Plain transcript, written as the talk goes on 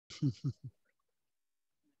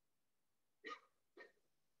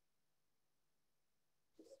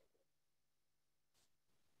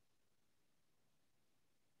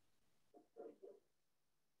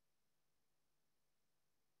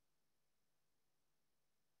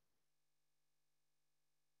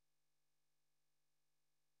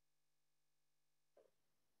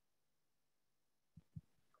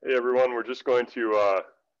Hey everyone, we're just going to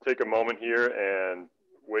take a moment here and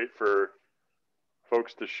wait for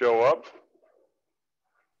folks to show up.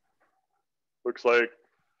 Looks like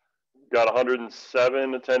got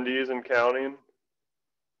 107 attendees and counting.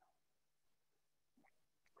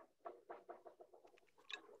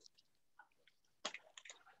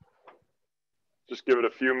 Just give it a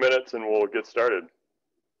few minutes and we'll get started.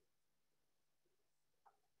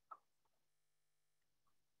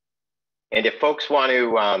 And if folks want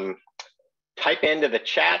to type into the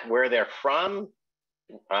chat where they're from,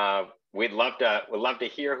 we'd love to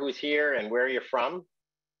hear who's here and where you're from.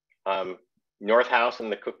 North House and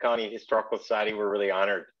the Cook County Historical Society, we're really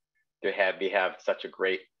honored to have such a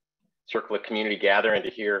great circle of community gather and to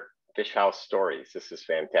hear fish house stories. This is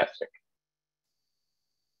fantastic.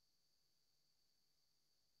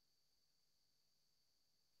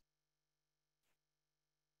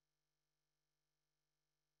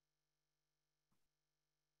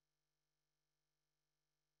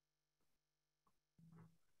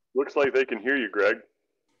 Looks like they can hear you, Greg.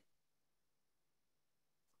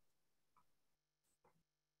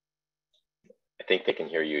 I think they can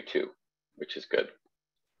hear you too, which is good.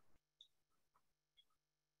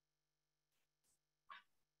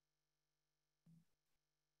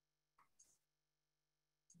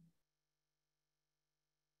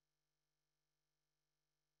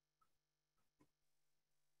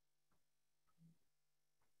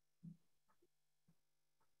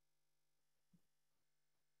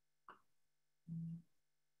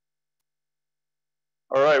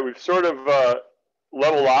 All right, we've sort of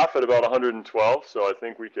leveled off at about 112, so I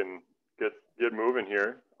think we can get moving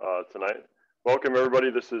here tonight. Welcome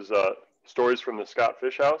everybody. This is Stories from the Scott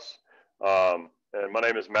Fish House, and my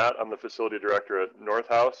name is Matt. I'm the facility director at North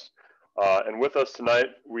House, and with us tonight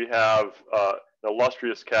we have an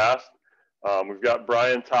illustrious cast. We've got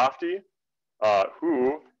Brian Tofte,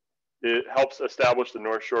 who helps establish the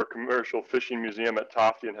North Shore Commercial Fishing Museum at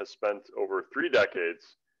Tofte and has spent over 3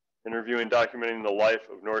 decades interviewing, documenting the life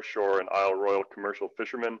of North Shore and Isle Royal commercial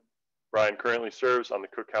fishermen. Brian currently serves on the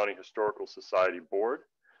Cook County Historical Society Board.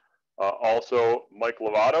 Also, Mike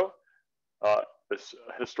Lovato, is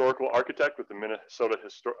a historical architect with the Minnesota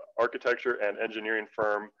architecture and engineering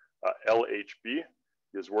firm LHB. He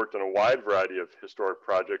has worked on a wide variety of historic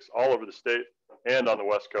projects all over the state and on the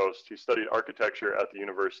West Coast. He studied architecture at the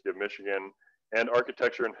University of Michigan and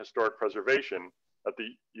architecture and historic preservation at the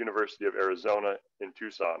University of Arizona in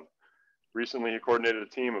Tucson. Recently, he coordinated a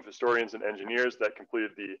team of historians and engineers that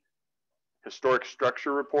completed the Historic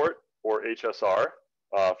Structure Report, or HSR,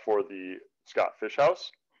 for the Scott Fish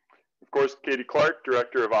House. Of course, Katie Clark,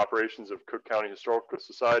 Director of Operations of Cook County Historical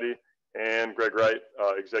Society, and Greg Wright,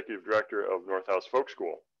 Executive Director of North House Folk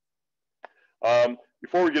School.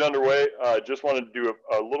 Before we get underway, I just wanted to do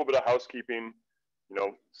a little bit of housekeeping. You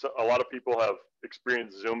know, a lot of people have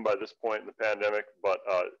experienced Zoom by this point in the pandemic, but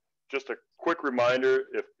just a quick reminder,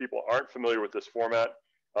 if people aren't familiar with this format,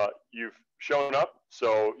 you've shown up,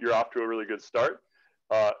 so you're off to a really good start.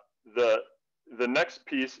 The next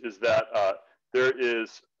piece is that there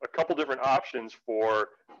is a couple different options for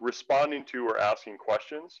responding to or asking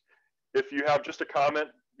questions. If you have just a comment,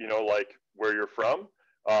 you know, like where you're from,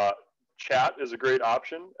 chat is a great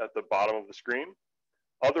option at the bottom of the screen.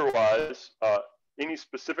 Otherwise, any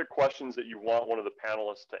specific questions that you want one of the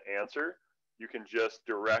panelists to answer, you can just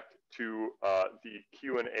direct to the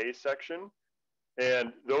Q&A section.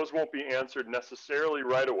 And those won't be answered necessarily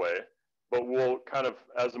right away, but we'll kind of,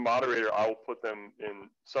 as a moderator, I will put them in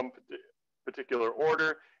some particular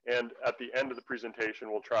order. And at the end of the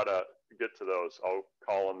presentation, we'll try to get to those. I'll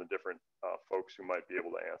call on the different folks who might be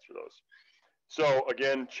able to answer those. So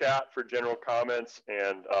again, chat for general comments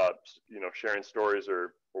and you know, sharing stories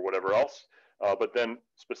or whatever else. But then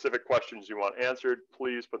specific questions you want answered,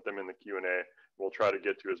 please put them in the Q&A. We'll try to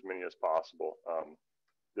get to as many as possible.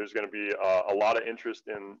 There's going to be a lot of interest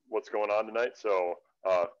in what's going on tonight, so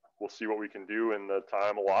we'll see what we can do in the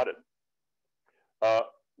time allotted.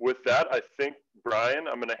 With that, I think, Brian,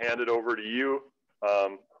 I'm going to hand it over to you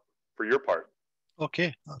for your part.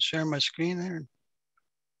 Okay, I'll share my screen there.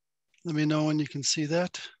 Let me know when you can see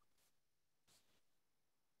that.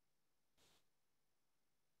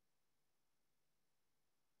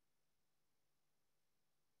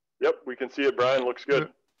 Yep, we can see it, Brian. Looks good.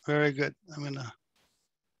 Very good. I'm gonna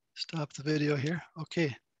Stop the video here.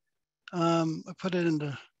 Okay. I put it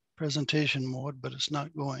into presentation mode, but it's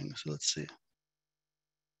not going. So let's see.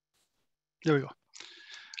 There we go.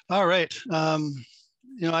 All right. You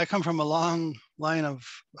know, I come from a long line of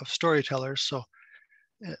storytellers. So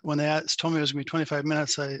when they told me it was going to be 25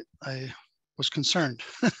 minutes, I was concerned.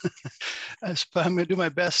 But I'm going to do my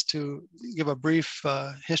best to give a brief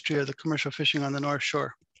history of the commercial fishing on the North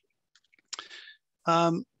Shore.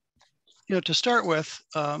 You know, to start with,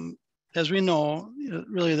 as we know,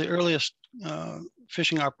 really the earliest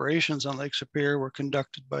fishing operations on Lake Superior were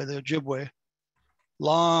conducted by the Ojibwe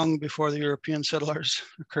long before the European settlers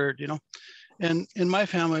occurred, you know. And in my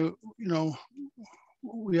family, you know,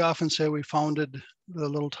 we often say we founded the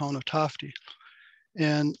little town of Tofte,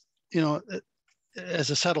 and, you know, as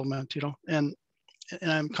a settlement, you know, and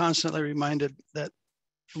I'm constantly reminded that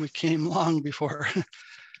we came long before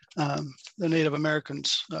the Native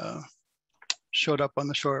Americans showed up on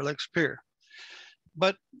the shore of Lake Superior.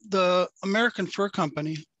 But the American Fur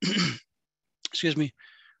Company, excuse me,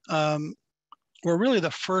 were really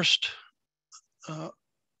the first, you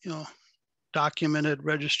know, documented,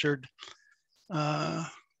 registered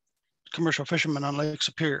commercial fishermen on Lake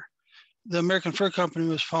Superior. The American Fur Company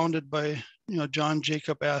was founded by, you know, John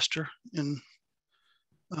Jacob Astor in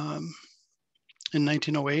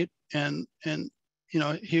 1908, and you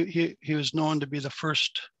know, he was known to be the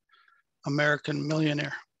first American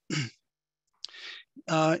millionaire.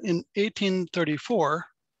 In 1834,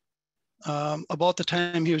 about the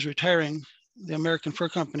time he was retiring, the American Fur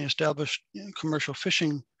Company established commercial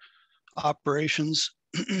fishing operations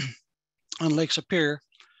on Lake Superior,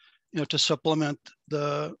 you know, to supplement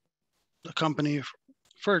the company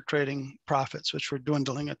fur trading profits, which were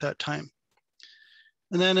dwindling at that time.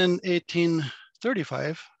 And then in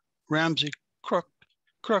 1835, Ramsey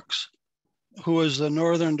Crooks, who was the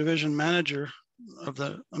Northern Division manager of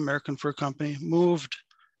the American Fur Company, moved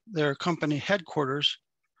their company headquarters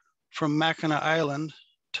from Mackinac Island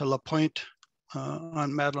to La Pointe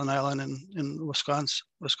on Madeline Island in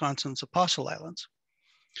Wisconsin's Apostle Islands.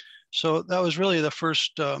 So that was really the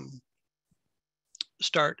first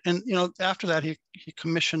start. And, you know, after that, he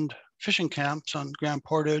commissioned fishing camps on Grand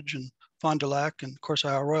Portage and Fond du Lac and, of course,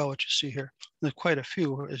 Isle Royale, which you see here. There's quite a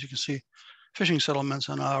few, as you can see, fishing settlements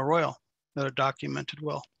on Isle Royale that are documented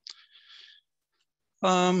well.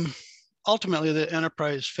 Ultimately, the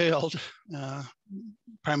enterprise failed,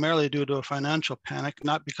 primarily due to a financial panic,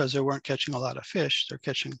 not because they weren't catching a lot of fish. They're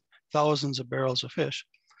catching thousands of barrels of fish.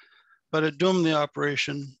 But it doomed the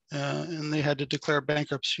operation, and they had to declare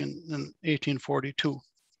bankruptcy in 1842.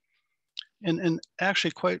 And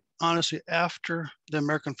actually, quite honestly, after the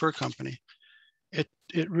American Fur Company, it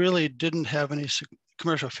really didn't have any,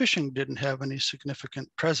 commercial fishing didn't have any significant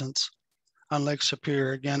presence on Lake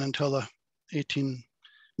Superior again until the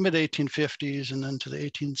mid-1850s and into the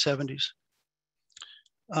 1870s.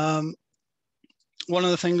 One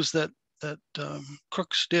of the things that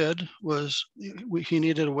Crooks did was he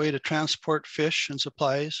needed a way to transport fish and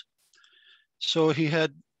supplies. So he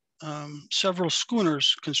had several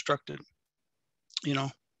schooners constructed, you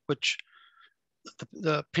know, which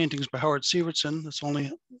the paintings by Howard Sievertson, that's the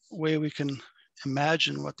only way we can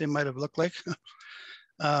imagine what they might have looked like,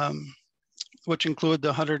 which include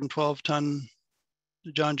the 112-ton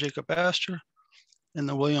John Jacob Astor and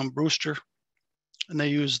the William Brewster. And they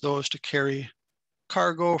used those to carry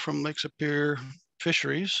cargo from Lake Superior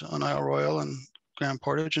fisheries on Isle Royale and Grand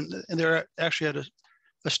Portage. And they're actually at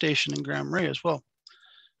a station in Grand Marais as well.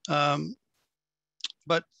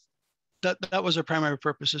 But that was their primary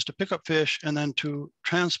purpose, is to pick up fish and then to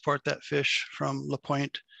transport that fish from La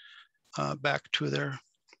Pointe back to their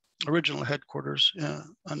original headquarters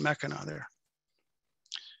on Mackinac there.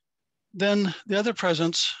 Then the other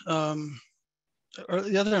presence, or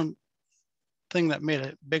the other thing that made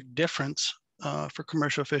a big difference for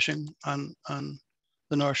commercial fishing on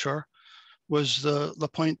the North Shore was the La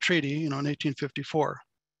Pointe Treaty, you know, in 1854.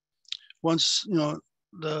 Once, you know,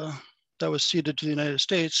 that was ceded to the United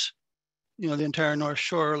States, you know, the entire North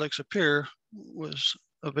Shore, Lake Superior, was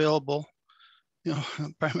available, you know,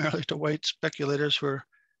 primarily to white speculators who were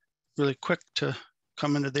really quick to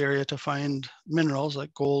come into the area to find minerals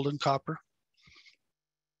like gold and copper.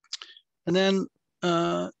 And then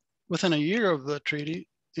within a year of the treaty,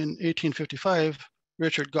 in 1855,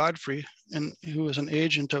 Richard Godfrey, who was an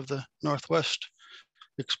agent of the Northwest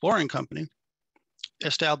Exploring Company,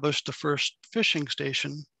 established the first fishing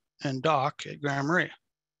station and dock at Grand Marais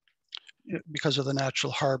because of the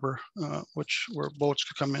natural harbor, where boats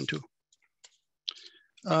could come into.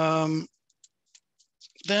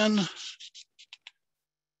 Then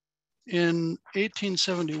in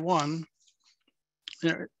 1871,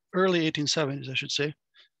 early 1870s, I should say,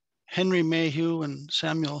 Henry Mayhew and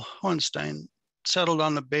Samuel Hohenstein settled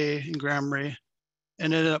on the bay in Grand Marais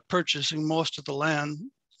and ended up purchasing most of the land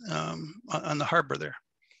on the harbor there.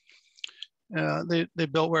 They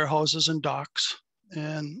built warehouses and docks,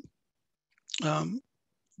 and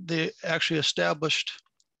they actually established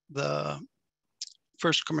the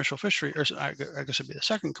first commercial fishery, or I guess it'd be the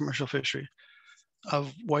second commercial fishery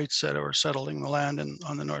of whites that were settling the land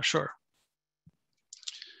on the North Shore.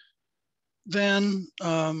 Then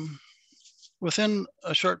within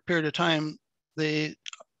a short period of time, they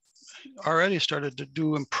already started to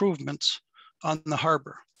do improvements on the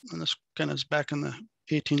harbor. And this kind of is back in the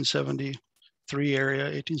 1873 area,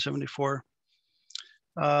 1874.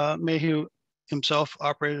 Mayhew himself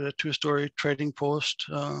operated a two-story trading post,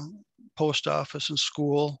 post office and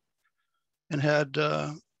school, and had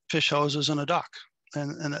fish houses and a dock.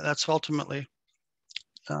 And that's ultimately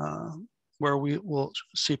where we will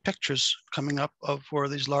see pictures coming up of where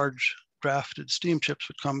these large drafted steamships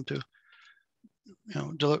would come to,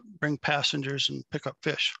 bring passengers and pick up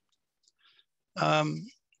fish. And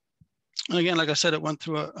again, like I said, it went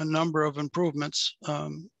through a number of improvements,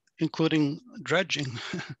 including dredging,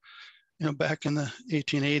 back in the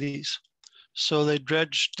 1880s. So they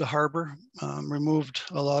dredged the harbor, removed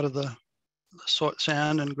a lot of the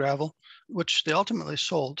sand and gravel, which they ultimately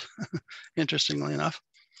sold, interestingly enough.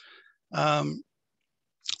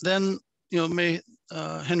 Then,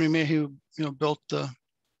 Henry Mayhew, built the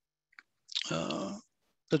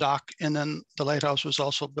dock, and then the lighthouse was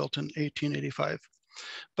also built in 1885.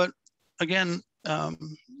 But again,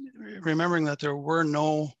 remembering that there were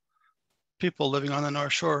no people living on the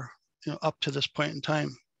North Shore, up to this point in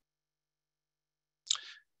time.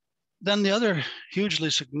 Then the other hugely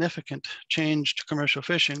significant change to commercial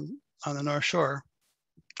fishing on the North Shore,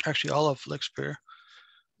 actually all of Lake Superior,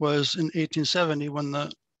 was in 1870 when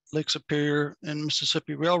the Lake Superior and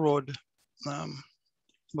Mississippi Railroad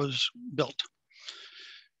was built,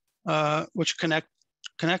 which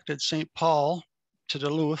connected St. Paul to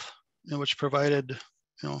Duluth, which provided,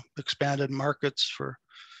 expanded markets for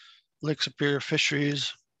Lake Superior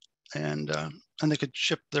fisheries, and they could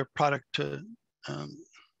ship their product to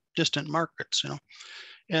distant markets,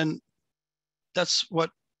 and that's what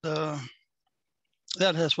that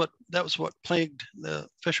was what plagued the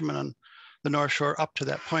fishermen on the North Shore up to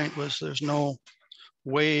that point. Was there's no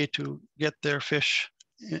way to get their fish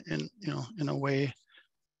in a way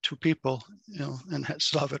to people, and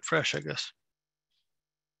still have it fresh, I guess.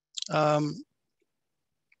 The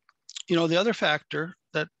other factor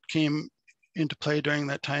that came into play during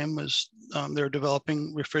that time was they were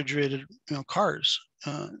developing refrigerated, cars,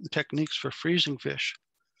 techniques for freezing fish.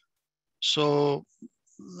 So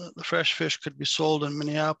the fresh fish could be sold in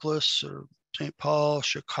Minneapolis or St. Paul,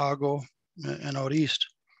 Chicago, and out east.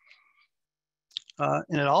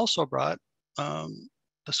 And it also brought the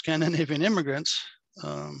Scandinavian immigrants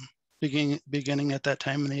beginning at that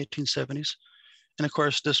time in the 1870s. And of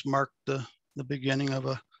course, this marked the beginning of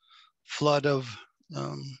a flood of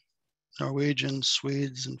Norwegians,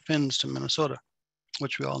 Swedes, and Finns to Minnesota,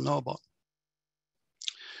 which we all know about.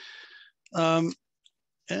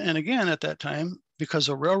 And again, at that time, because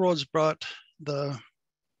the railroads brought the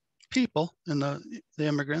people and the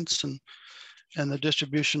immigrants and the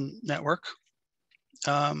distribution network,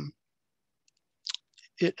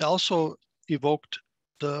 it also evoked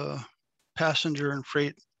the passenger and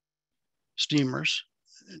freight steamers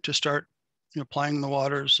to start plying the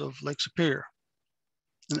waters of Lake Superior.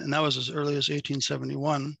 And that was as early as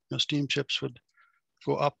 1871. Steamships would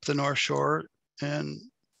go up the North Shore and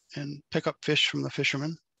pick up fish from the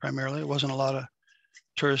fishermen primarily. It wasn't a lot of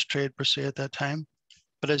tourist trade per se at that time.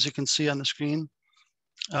 But as you can see on the screen,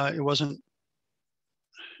 it wasn't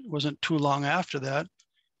too long after that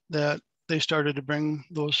they started to bring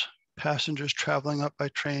those passengers traveling up by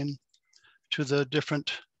train to the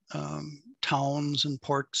different towns and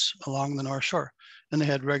ports along the North Shore. And they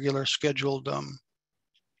had regular scheduled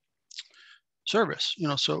service,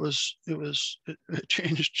 so it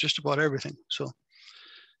changed just about everything. So,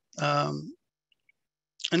 and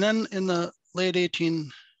then in the late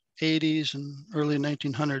 1880s and early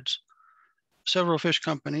 1900s, several fish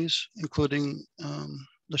companies, including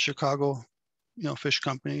the Chicago, fish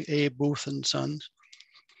company, A. Booth and Sons,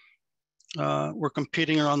 were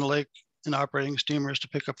competing around the lake and operating steamers to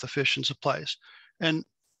pick up the fish and supplies. And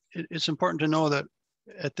it's important to know that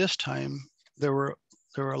at this time, there were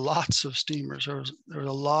lots of steamers. There was a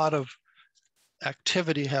lot of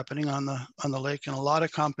activity happening on the lake and a lot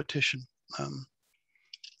of competition.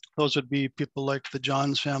 Those would be people like the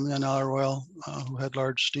Johns family on Isle Royal, who had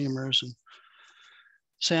large steamers, and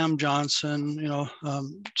Sam Johnson,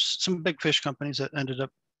 some big fish companies that ended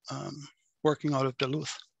up working out of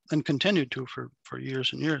Duluth and continued to for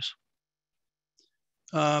years and years.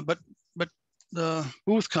 But the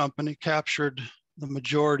Booth Company captured the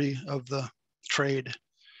majority of the trade.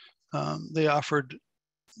 They offered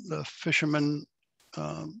the fishermen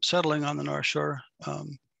settling on the North Shore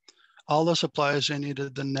all the supplies they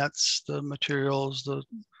needed: the nets, the materials, the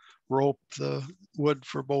rope, the wood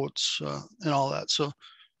for boats, and all that. So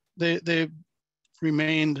they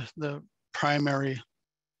remained the primary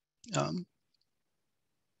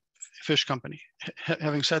fish company.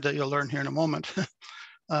 Having said that, you'll learn here in a moment,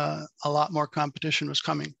 a lot more competition was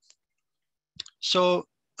coming. So,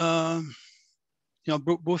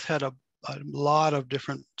 Booth had a lot of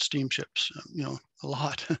different steamships, a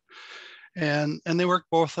lot. and they worked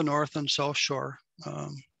both the North and South Shore.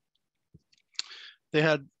 They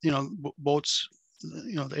had, boats,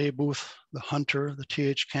 the A. Booth, the Hunter, the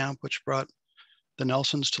T.H. Camp, which brought the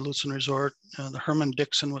Nelsons to Lutsen Resort, the Herman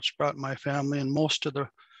Dixon, which brought my family and most of the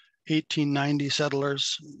 1890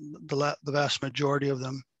 settlers, the vast majority of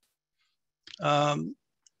them.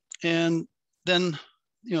 And then,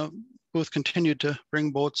 Booth continued to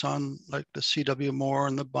bring boats on, like the C.W. Moore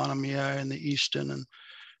and the Bonamia and the Easton, and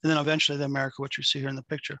then eventually the America, which you see here in the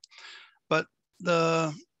picture. But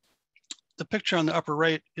the picture on the upper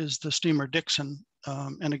right is the steamer Dixon.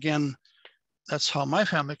 And again, that's how my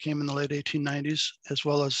family came in the late 1890s, as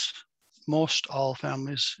well as most all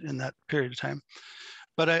families in that period of time.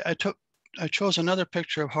 But I chose another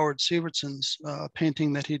picture of Howard Sievertson's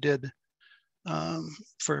painting that he did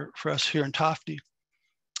for us here in Tofte,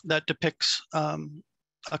 that depicts a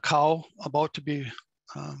cow about to be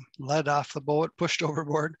led off the boat, pushed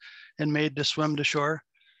overboard, and made to swim to shore.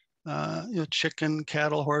 Chicken,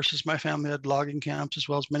 cattle, horses. My family had logging camps as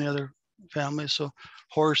well as many other families. So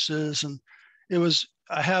horses, and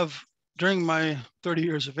I have, during my 30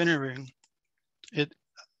 years of interviewing,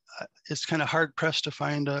 it's kind of hard pressed to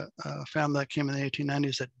find a family that came in the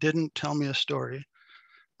 1890s that didn't tell me a story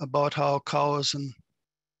about how cows and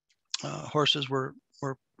horses were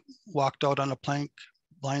walked out on a plank,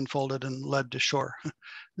 blindfolded, and led to shore.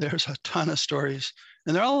 There's a ton of stories,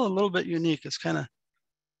 and they're all a little bit unique. It's kind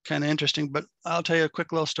of interesting, but I'll tell you a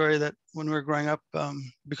quick little story that when we were growing up,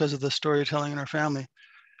 because of the storytelling in our family,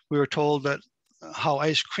 we were told that how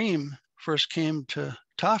ice cream first came to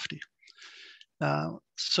Tofte.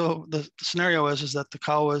 So the scenario is that the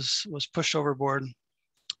cow was pushed overboard,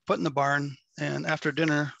 put in the barn, and after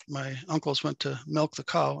dinner, my uncles went to milk the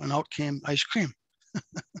cow, and out came ice cream.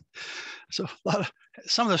 So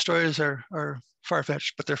some of the stories are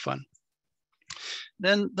far-fetched, but they're fun.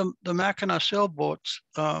 Then the Mackinac sailboats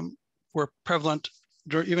were prevalent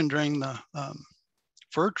even during the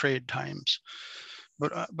fur trade times.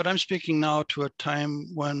 But I'm speaking now to a time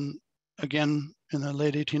when, again, in the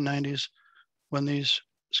late 1890s, when these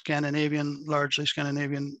largely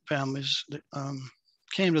Scandinavian families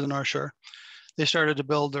came to the North Shore, they started to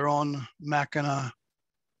build their own Mackinac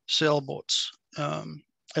sailboats,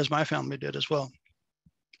 as my family did as well.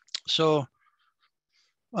 So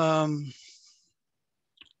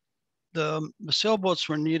the sailboats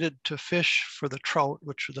were needed to fish for the trout,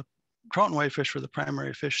 which were the trout and whitefish were the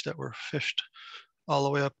primary fish that were fished all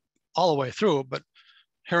the way through. But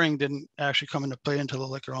herring didn't actually come into play until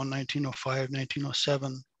like around 1905,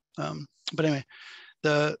 1907. But anyway,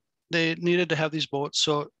 they needed to have these boats.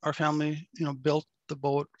 So our family, built the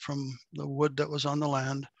boat from the wood that was on the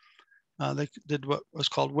land. They did what was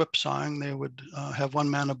called whipsawing. They would have one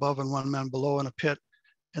man above and one man below in a pit,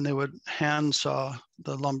 and they would hand saw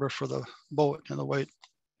the lumber for the boat, the white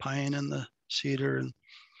pine and the cedar and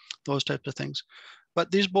those types of things.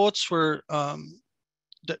 But these boats were,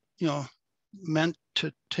 meant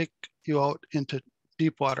to take you out into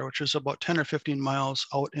deep water, which is about 10 or 15 miles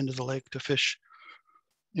out into the lake to fish,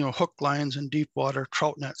 hook lines and deep water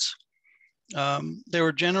trout nets. They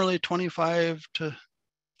were generally 25 to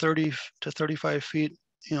 30 to 35 feet,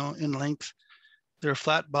 in length. They're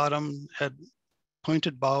flat bottom, had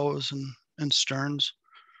pointed bows and sterns.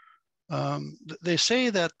 They say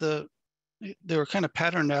that they were kind of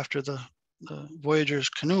patterned after the voyagers'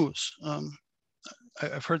 canoes.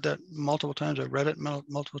 I've heard that multiple times. I've read it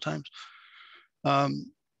multiple times.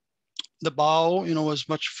 The bow, was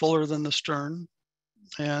much fuller than the stern,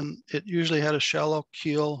 and it usually had a shallow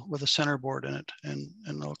keel with a centerboard in it, and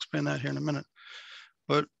I'll explain that here in a minute.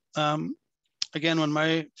 But again, when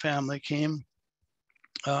my family came,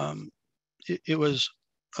 it was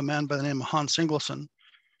a man by the name of Hans Ingleson,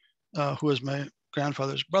 who was my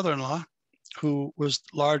grandfather's brother-in-law, who was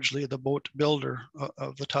largely the boat builder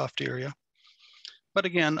of the Tofte area. But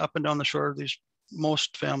again, up and down the shore, these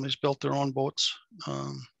most families built their own boats.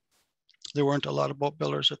 There weren't a lot of boat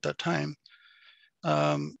builders at that time.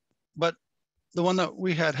 But the one that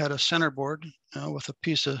we had a centerboard with a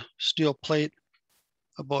piece of steel plate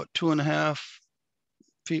about 2.5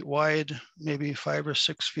 feet wide, maybe 5 or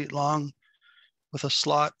 6 feet long, with a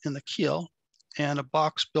slot in the keel and a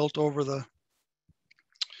box built over the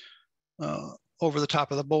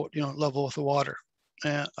top of the boat, level with the water.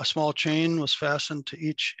 And a small chain was fastened to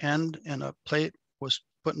each end, and a plate was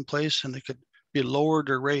put in place, and they could be lowered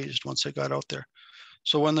or raised once they got out there.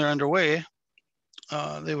 So when they're underway,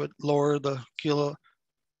 they would lower the keel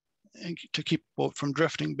to keep the boat from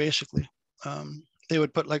drifting, basically. They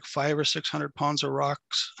would put like 500 or 600 pounds of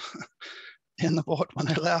rocks in the boat when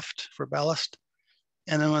they left for ballast.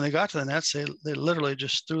 And then when they got to the nets, they literally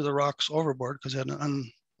just threw the rocks overboard because they had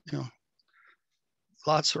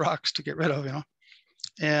lots of rocks to get rid of,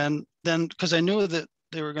 And then, because I knew that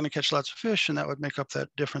they were going to catch lots of fish, and that would make up that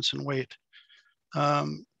difference in weight.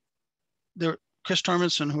 Chris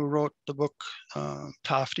Tormenson, who wrote the book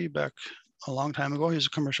Tofte back a long time ago, he's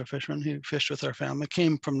a commercial fisherman. He fished with our family,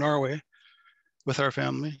 came from Norway with our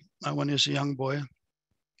family when he was a young boy.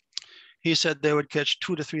 He said they would catch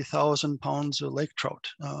 2,000 to 3,000 pounds of lake trout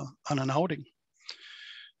on an outing.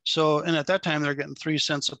 So, and at that time, they're getting 3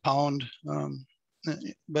 cents a pound.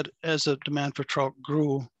 But as the demand for trout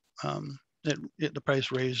grew, the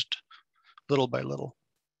price raised little by little.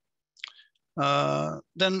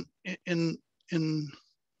 Then in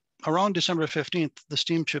around December 15th, the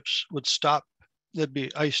steamships would stop. They'd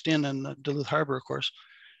be iced in the Duluth Harbor, of course,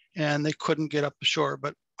 and they couldn't get up the shore.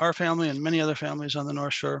 But our family and many other families on the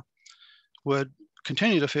North Shore would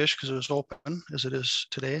continue to fish because it was open, as it is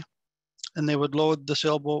today. And they would load the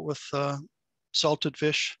sailboat with salted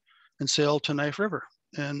fish and sail to Knife River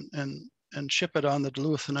and ship it on the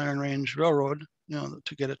Duluth and Iron Range Railroad,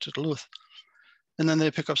 to get it to Duluth. And then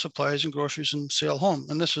they pick up supplies and groceries and sail home.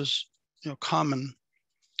 And this is, common,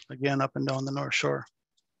 again, up and down the North Shore.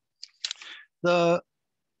 The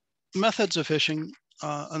methods of fishing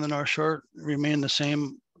on the North Shore remain the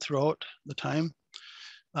same throughout the time.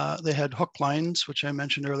 They had hook lines, which I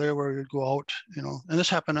mentioned earlier, where you'd go out, and this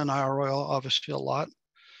happened in Isle Royale, obviously a lot,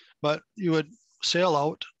 but you would sail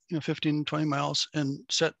out, 15, 20 miles and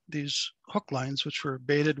set these hook lines, which were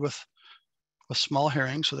baited with small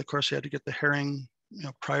herring. So of course you had to get the herring,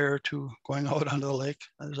 prior to going out onto the lake.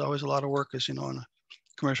 There's always a lot of work, as you know, in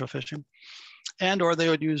commercial fishing. Or they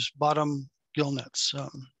would use bottom gill nets,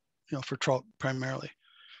 for trout primarily.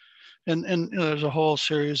 And there's a whole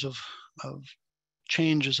series of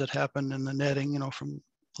changes that happened in the netting, from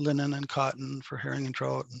linen and cotton for herring and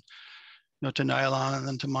trout, and to nylon and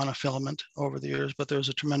then to monofilament over the years. But there's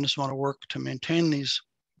a tremendous amount of work to maintain these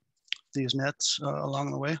nets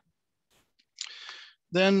along the way.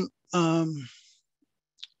 Then,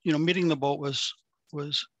 meeting the boat was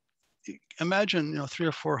imagine, 300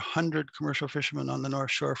 or 400 commercial fishermen on the North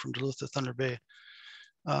Shore from Duluth to Thunder Bay.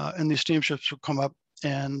 And these steamships would come up,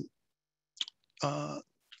 and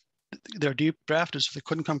they're deep drafted, so they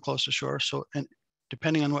couldn't come close to shore. So, and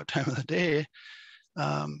depending on what time of the day,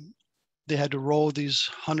 they had to row these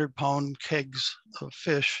 100-pound kegs of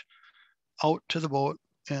fish out to the boat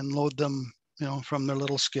and load them, from their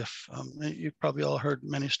little skiff. You've probably all heard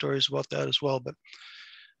many stories about that as well. But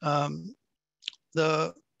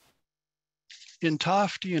in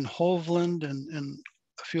Tofte and Hovland and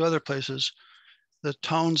a few other places, the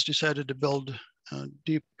towns decided to build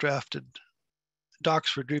deep drafted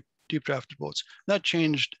docks for deep drafted boats. That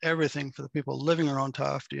changed everything for the people living around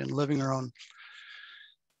Tofte and living around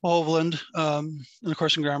Hovland. And of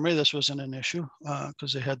course, in Grand Marais, this wasn't an issue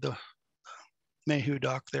because they had the Mayhew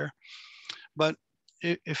dock there. But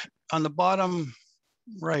if on the bottom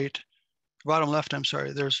left, I'm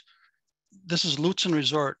sorry, this is Lutzen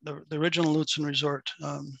Resort, the original Lutzen Resort.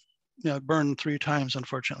 It burned 3 times,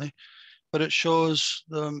 unfortunately, but it shows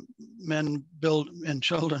the men and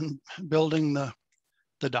children building the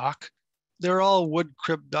dock. They're all wood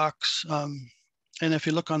crib docks. And if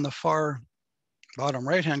you look on the far bottom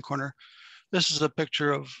right-hand corner, this is a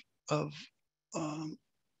picture of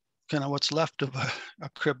kind of what's left of a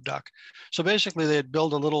crib dock. So basically they'd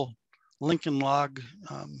build a little Lincoln log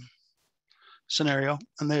scenario,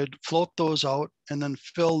 and they'd float those out and then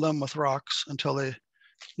fill them with rocks until they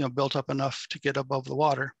built up enough to get above the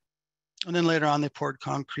water. And then later on they poured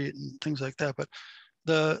concrete and things like that. But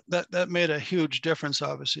that made a huge difference,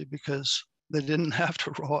 obviously, because they didn't have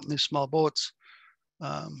to row out in these small boats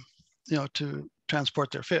to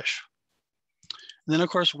transport their fish. And then of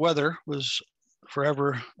course weather was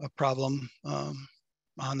forever a problem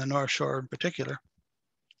on the North Shore in particular.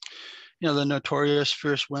 the notorious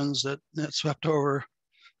fierce winds that swept over,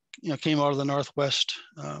 came out of the northwest.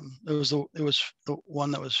 It was the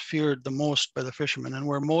one that was feared the most by the fishermen, and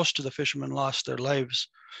where most of the fishermen lost their lives.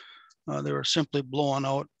 They were simply blown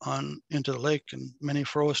out into the lake, and many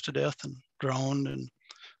froze to death and drowned and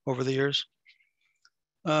over the years.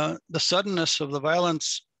 The suddenness of the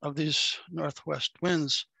violence of these northwest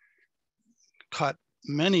winds caught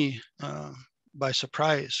many by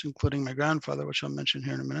surprise, including my grandfather, which I'll mention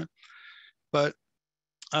here in a minute. But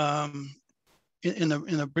in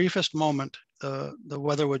the briefest moment, the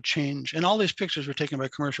weather would change. And all these pictures were taken by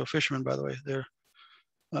commercial fishermen, by the way. They're,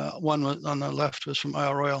 one was on the left was from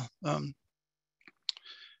Isle Royal.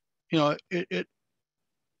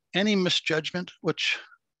 Any misjudgment, which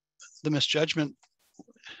the misjudgment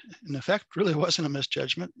in effect really wasn't a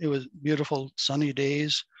misjudgment. It was beautiful sunny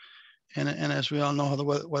days. And as we all know how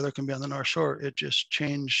the weather can be on the North Shore, it just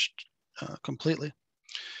changed completely.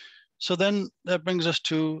 So then that brings us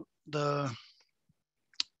to the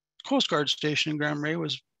Coast Guard station in Grand Marais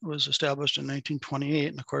was established in 1928.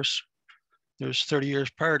 And of course, there's 30 years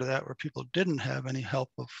prior to that where people didn't have any help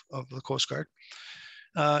of the Coast Guard.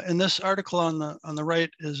 And this article on the right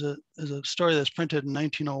is a story that's printed in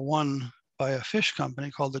 1901 by a fish company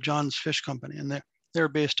called the John's Fish Company. And they're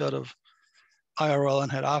based out of IRL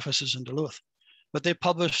and had offices in Duluth. But they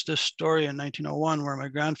published this story in 1901 where my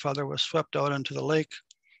grandfather was swept out into the lake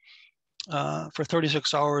for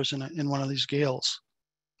 36 hours in one of these gales.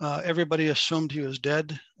 Everybody assumed he was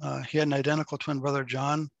dead. He had an identical twin brother,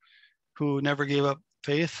 John, who never gave up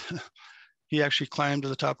faith. He actually climbed to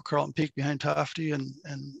the top of Carlton Peak behind Tofte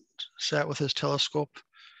and sat with his telescope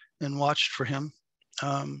and watched for him.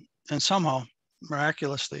 And somehow,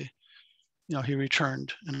 miraculously, he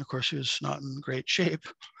returned. And of course, he was not in great shape.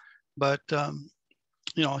 But,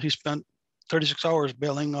 he spent 36 hours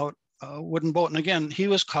bailing out a wooden boat. And again, he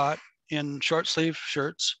was caught in short sleeve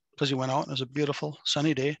shirts because he went out. It was a beautiful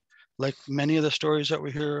sunny day. Like many of the stories that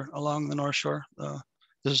we hear along the North Shore,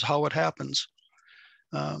 this is how it happens.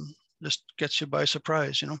 Just gets you by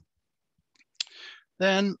surprise,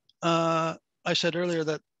 Then I said earlier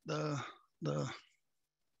that the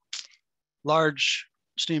large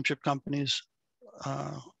steamship companies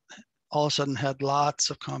all of a sudden had lots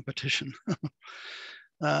of competition.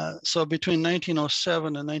 So between 1907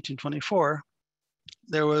 and 1924,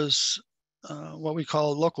 there was what we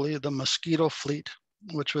call locally the Mosquito Fleet,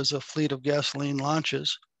 which was a fleet of gasoline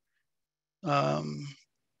launches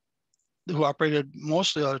who operated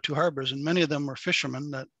mostly out of two harbors, and many of them were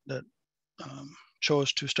fishermen that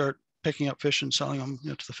chose to start picking up fish and selling them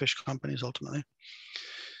to the fish companies ultimately.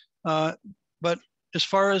 But as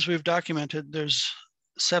far as we've documented, there's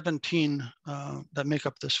 17 that make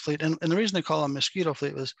up this fleet. And the reason they call them Mosquito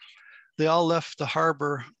Fleet was they all left the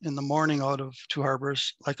harbor in the morning out of two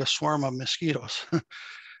harbors like a swarm of mosquitoes.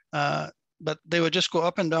 But they would just go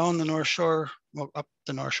up and down the North Shore, up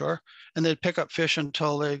the North Shore, and they'd pick up fish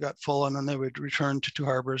until they got full, and then they would return to two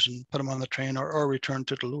harbors and put them on the train or return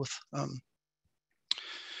to Duluth.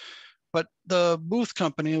 But the Booth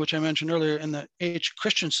Company, which I mentioned earlier, and the H.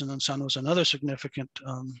 Christensen and Son was another significant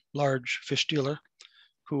large fish dealer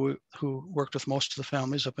who worked with most of the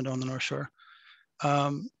families up and down the North Shore.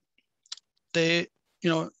 They,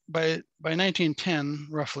 by 1910,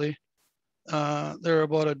 roughly, there were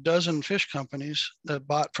about a dozen fish companies that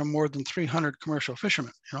bought from more than 300 commercial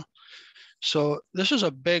fishermen, So this is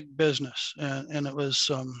a big business, and it was,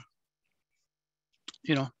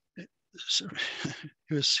 it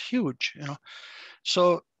was huge,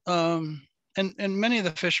 So, and many of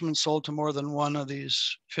the fishermen sold to more than one of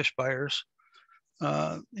these fish buyers,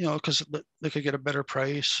 because they could get a better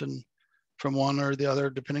price and from one or the other,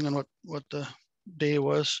 depending on what the day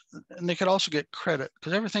was. And they could also get credit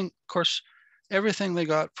because everything, of course, everything they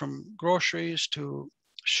got from groceries to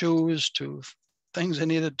shoes to things they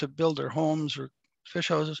needed to build their homes or fish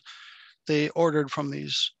houses, they ordered from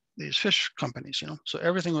these fish companies, So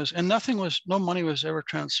everything was, and no money was ever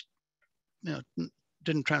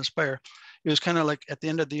didn't transpire. It was kind of like at the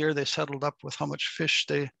end of the year, they settled up with how much fish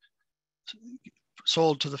they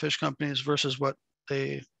sold to the fish companies versus what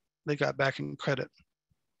they got back in credit.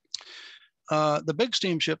 The big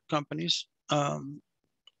steamship companies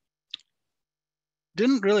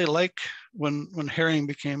didn't really like when herring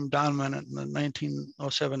became dominant in the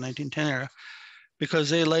 1907, 1910 era, because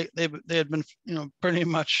they had been pretty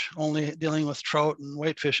much only dealing with trout and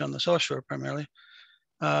whitefish on the South Shore primarily,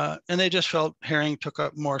 and they just felt herring took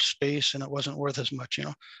up more space and it wasn't worth as much,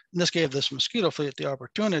 And this gave this Mosquito Fleet the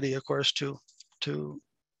opportunity, of course, to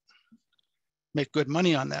make good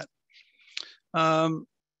money on that.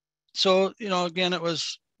 So again, it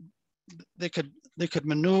was they could they could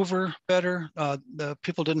maneuver better. The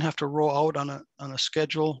people didn't have to row out on a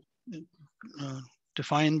schedule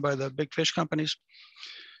defined by the big fish companies.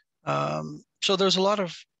 So there's a lot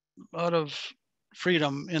of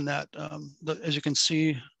freedom in that. As you can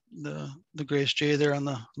see, the Grace J there on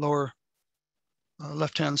the lower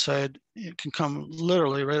left-hand side, it can come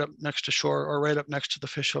literally right up next to shore or right up next to the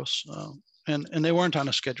fish house. And they weren't on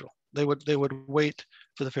a schedule. They would wait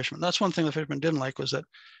for the fishermen. That's one thing the fishermen didn't like, was that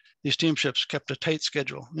these steamships kept a tight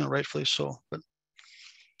schedule, rightfully so. But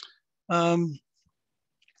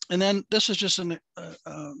and then this is just an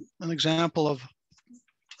example of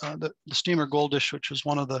the steamer Goldish, which was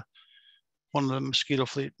one of the Mosquito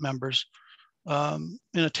Fleet members. In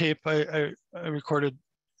a tape I recorded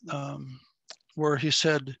where he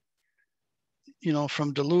said,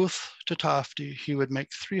 from Duluth to Tofte, he would make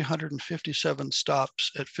 357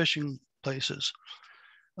 stops at fishing places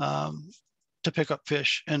to pick up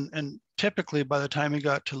fish. And typically by the time he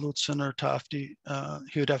got to Lutsen or Tofte,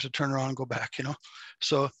 he would have to turn around and go back,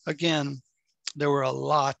 So again, there were a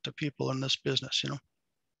lot of people in this business,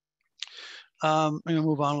 I'm gonna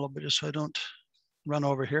move on a little bit just so I don't run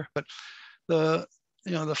over here. But the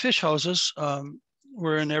fish houses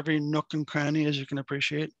were in every nook and cranny, as you can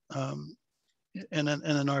appreciate. And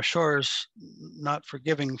in our shores, not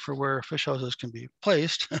forgiving for where fish houses can be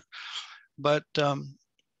placed, but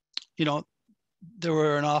there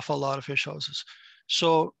were an awful lot of fish houses.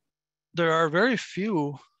 So there are very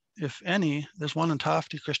few, if any. There's one in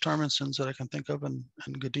Tofte, Chris Tormenson's, that I can think of, and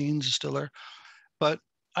Gadine's is still there. But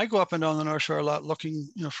I go up and down the North Shore a lot looking,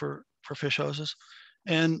 for fish houses.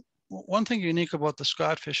 And one thing unique about the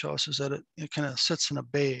Scott Fish House is that it kind of sits in a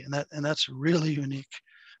bay, and that's really unique.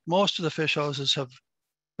 Most of the fish houses have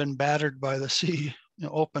been battered by the sea,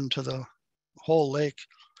 open to the whole lake.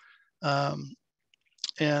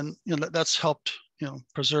 And that's helped,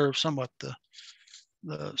 preserve somewhat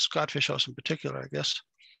the Scott Fish House in particular, I guess.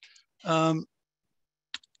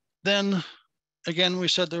 Then again, we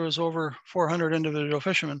said there was over 400 individual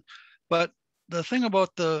fishermen, but the thing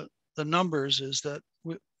about the numbers is that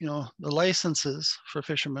the licenses for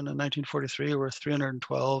fishermen in 1943 were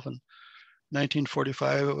 312, and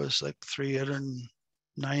 1945 it was like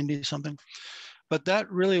 390 something. But that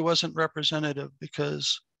really wasn't representative,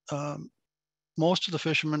 because most of the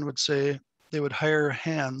fishermen would say they would hire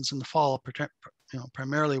hands in the fall,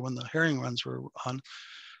 primarily when the herring runs were on.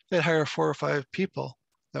 They'd hire 4 or 5 people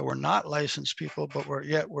that were not licensed people, but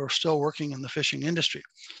were still working in the fishing industry.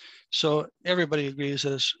 So everybody agrees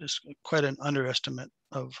that it's quite an underestimate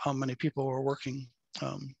of how many people were working,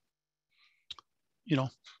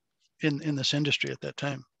 in this industry at that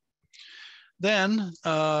time. Then,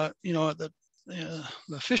 the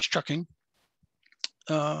fish trucking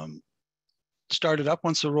started up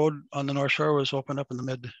once the road on the North Shore was opened up in the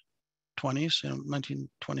mid-20s,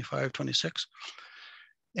 1925, 26.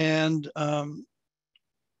 And,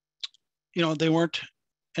 they weren't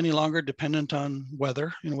any longer dependent on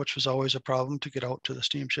weather, which was always a problem to get out to the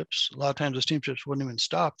steamships. A lot of times the steamships wouldn't even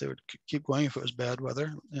stop. They would keep going if it was bad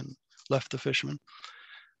weather, and left the fishermen.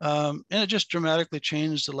 And it just dramatically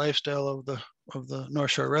changed the lifestyle of the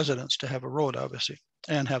North Shore residents to have a road, obviously,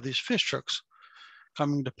 and have these fish trucks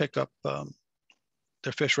coming to pick up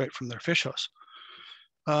their fish right from their fish house.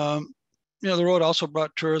 The road also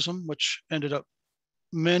brought tourism, which ended up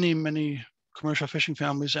many commercial fishing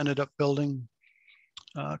families ended up building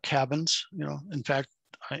cabins. In fact,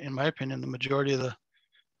 in my opinion, the majority of the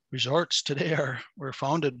resorts today were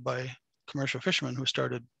founded by commercial fishermen who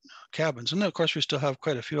started cabins. And of course, we still have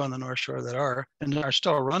quite a few on the North Shore that are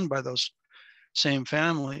still run by those same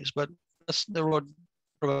families, but the road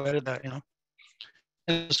provided that, And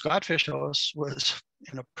the Scott Fish House was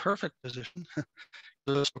in a perfect position. It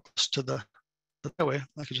was close to the highway.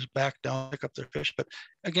 I could just back down, pick up their fish. But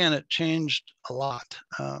again, it changed a lot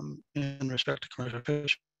in respect to commercial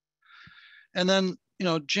fish. And then,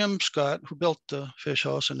 Jim Scott, who built the fish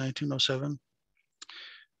house in 1907,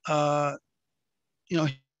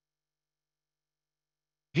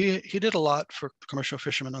 he did a lot for commercial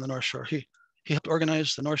fishermen on the North Shore. He helped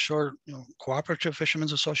organize the North Shore, Cooperative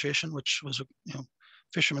Fishermen's Association, which was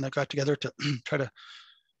fishermen that got together to try to,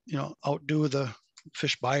 outdo the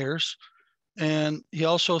fish buyers. And he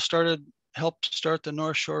also helped start the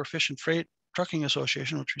North Shore Fish and Freight Trucking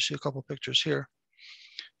Association, which we see a couple pictures here.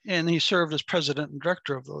 And he served as president and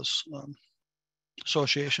director of those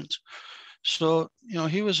associations. So,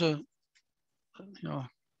 he was a,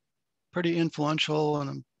 pretty influential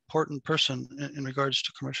and important person in regards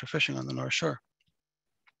to commercial fishing on the North Shore.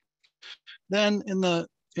 Then in the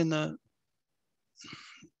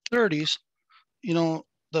 30s,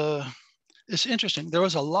 it's interesting. There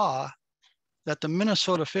was a law that the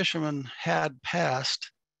Minnesota fishermen had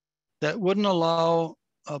passed that wouldn't allow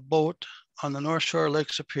a boat on the North Shore of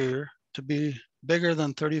Lake Superior to be bigger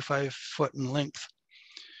than 35 foot in length.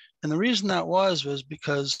 And the reason that was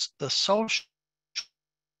because the South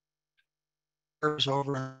Shore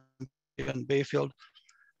over in Bayfield,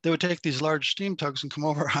 they would take these large steam tugs and come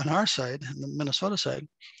over on our side, the Minnesota side,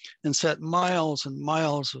 and set miles and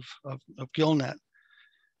miles of gill net.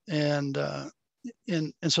 And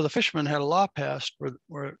so the fishermen had a law passed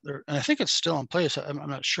where there, and I think it's still in place. I'm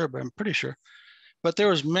not sure, but I'm pretty sure. But there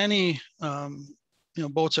was many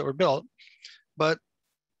boats that were built, but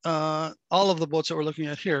all of the boats that we're looking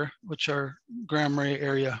at here, which are Grand Marais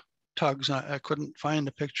area tugs, I couldn't find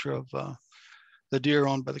a picture of the deer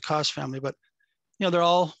owned by the Koss family, but they're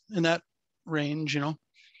all in that range, and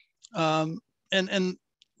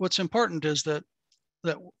what's important is that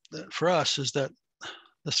for us is that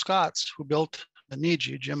the Scots who built the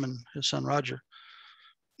Niji, Jim and his son Roger,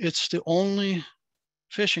 it's the only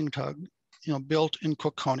fishing tug built in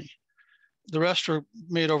Cook County. The rest are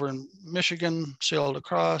made over in Michigan, sailed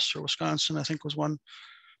across, or Wisconsin, I think was one.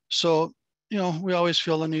 So we always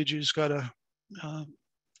feel the Niji's got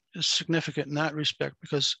is significant in that respect,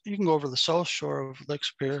 because you can go over the South Shore of Lake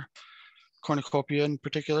Superior, Cornucopia in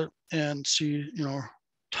particular, and see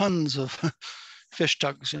tons of fish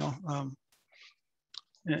tugs,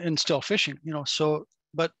 and still fishing, So,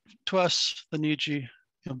 but to us, the Niji,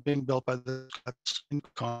 being built by the Scots in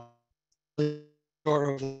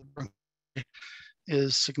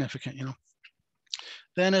is significant,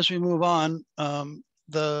 Then as we move on,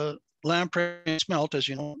 the lamprey smelt, as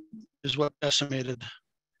you know, is what decimated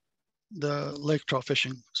the lake trout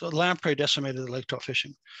fishing. So lamprey decimated the lake trout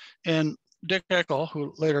fishing. And Dick Eckel,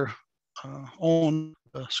 who later owned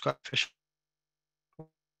the Scott Fish,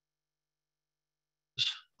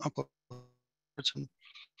 uncle,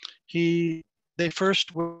 they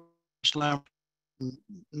first were lamprey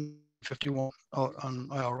in 51 out on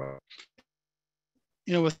Isle Road.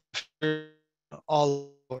 With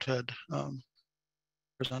all had on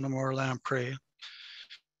a more lamprey.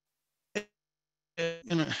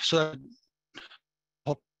 So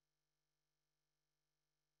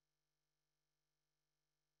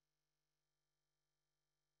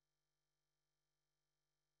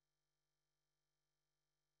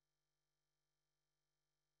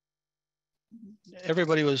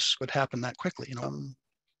everybody would happen that quickly,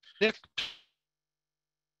 Dick.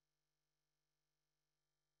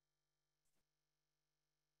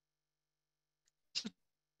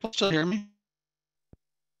 Still hear me?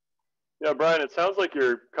 Yeah, Brian, it sounds like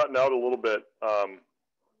you're cutting out a little bit. I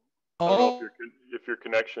don't know if your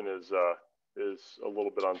connection is a little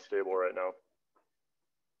bit unstable right now.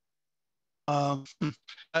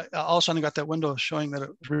 I all of a sudden got that window showing that it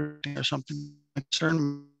was routing or something.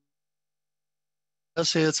 Concern. Let's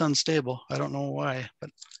say it's unstable. I don't know why, but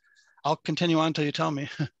I'll continue on until you tell me.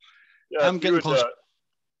 Yeah, I'm getting close.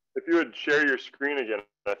 If you would share your screen again,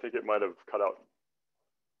 I think it might have cut out.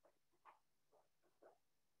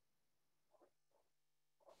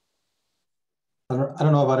 I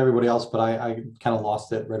don't know about everybody else, but I kind of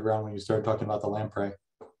lost it right around when you started talking about the lamprey.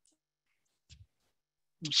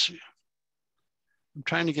 Let's see. I'm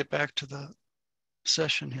trying to get back to the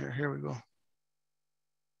session here. Here we go.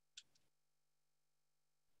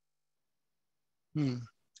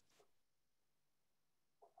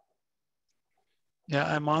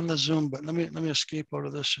 Yeah, I'm on the Zoom, but let me escape out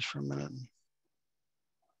of this just for a minute.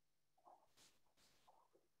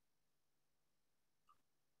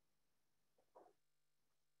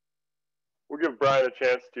 We'll give Brian a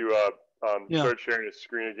chance to start sharing his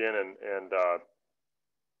screen again, and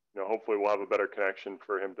hopefully we'll have a better connection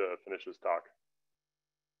for him to finish his talk.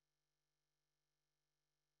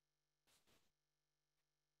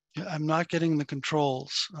 Yeah, I'm not getting the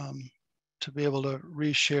controls to be able to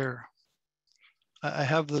reshare. I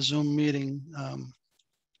have the Zoom meeting.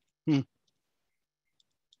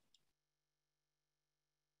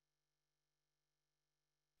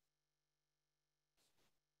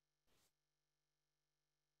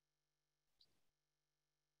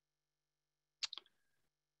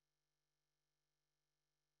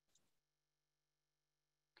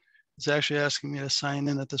 It's actually asking me to sign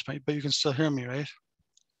in at this point, but you can still hear me, right?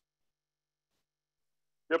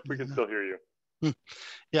 Yep, we can still hear you.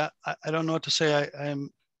 Yeah, I don't know what to say.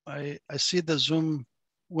 I see the Zoom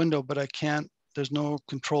window, but I can't. There's no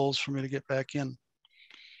controls for me to get back in.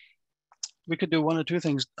 We could do one or two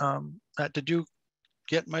things. Did you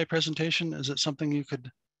get my presentation? Is it something you could?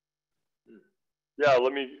 Yeah,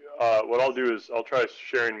 let me. What I'll do is I'll try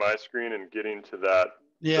sharing my screen and getting to that.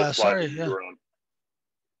 Yeah, sorry. Yeah.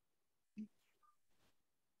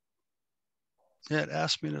 it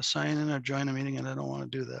asked me to sign in or join a meeting, and I don't want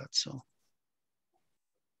to do that. So,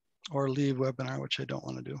 or leave webinar, which I don't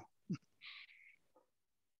want to do.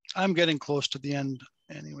 I'm getting close to the end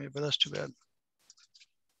anyway, but that's too bad.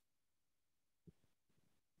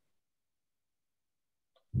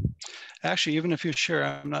 Actually, even if you share,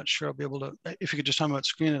 I'm not sure I'll be able to, if you could just tell me what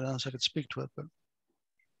screen it is, I could speak to it. But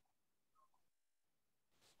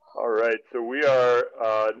all right, so we are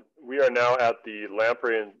now at the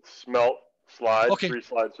lamprey and smelt slide, okay. 3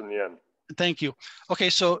 slides from the end. Thank you. Okay,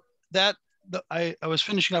 so that I was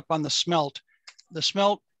finishing up on the smelt. The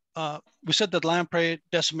smelt, we said that lamprey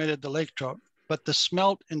decimated the lake trout, but the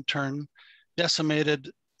smelt in turn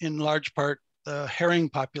decimated in large part the herring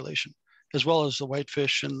population, as well as the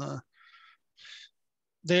whitefish and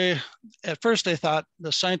at first they thought,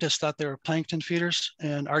 the scientists thought they were plankton feeders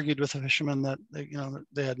and argued with the fishermen that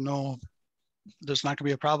they had there's not gonna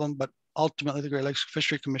be a problem, but ultimately the Great Lakes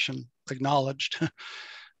Fishery Commission acknowledged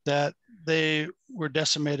that they were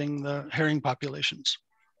decimating the herring populations,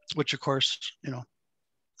 which of course, then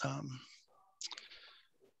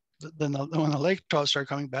when the lake trout started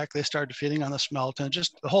coming back, they started feeding on the smelt, and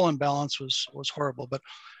just the whole imbalance was horrible. But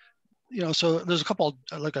so there's a couple,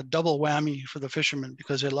 like a double whammy for the fishermen,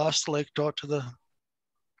 because they lost the lake trout to the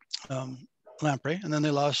lamprey, and then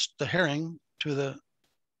they lost the herring to the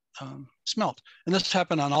smelt. And this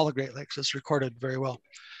happened on all the Great Lakes. It's recorded very well.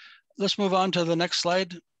 Let's move on to the next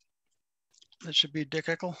slide. That should be Dick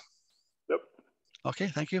Eckel. Yep. Okay,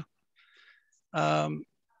 thank you.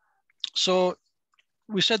 So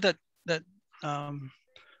we said that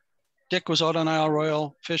Dick was out on Isle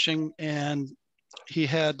Royal fishing, and he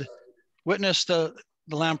had witnessed the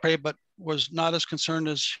lamprey, but was not as concerned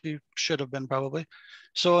as he should have been probably.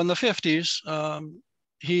 So in the 50s,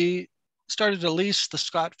 he started to lease the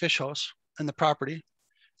Scott Fish House and the property. And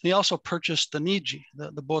he also purchased the Niji,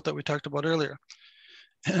 the boat that we talked about earlier.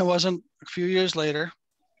 And it wasn't a few years later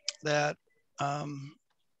that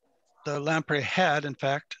the lamprey had, in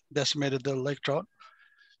fact, decimated the lake trout.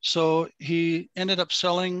 So he ended up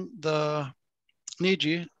selling the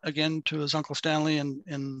Niji again to his Uncle Stanley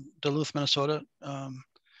in Duluth, Minnesota,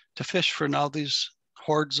 to fish for now these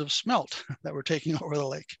hordes of smelt that were taking over the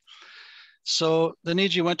lake. So the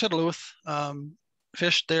Niji went to Duluth,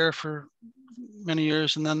 fished there for many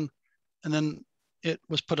years, and then it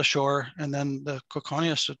was put ashore, and then the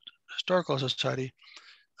Coconia Historical Society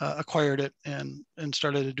acquired it and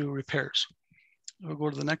started to do repairs. We'll go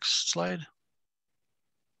to the next slide.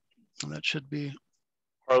 And that should be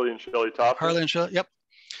Harley and Shelley Tofte. Harley and Shelley, yep.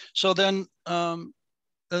 So then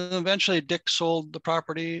eventually Dick sold the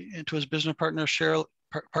property into his business partner,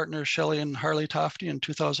 Shelley and Harley Tofte, in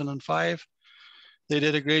 2005. They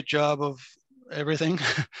did a great job of everything,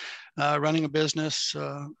 running a business,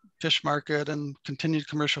 fish market, and continued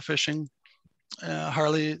commercial fishing.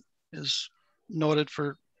 Harley is noted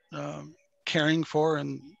for caring for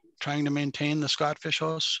and trying to maintain the Scott Fish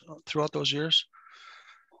House throughout those years.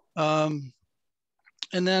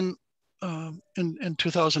 And then in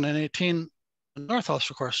 2018, the North House,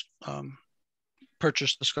 of course,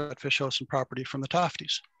 purchased the Scott Fish House and property from the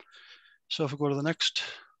Toftes. So if we go to the next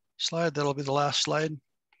slide, that'll be the last slide.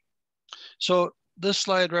 So this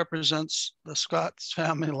slide represents the Scott's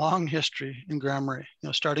family long history in Grand Marais,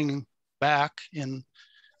 starting back in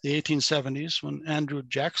the 1870s when Andrew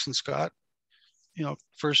Jackson Scott,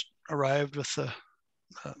 first arrived with the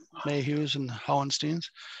Mayhews and Hohensteins.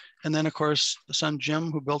 And then, of course, the son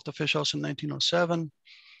Jim, who built the fish house in 1907,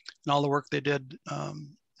 and all the work they did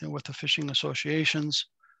with the fishing associations,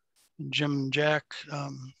 and Jim and Jack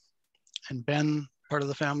and Ben, part of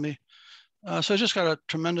the family. So it's just got a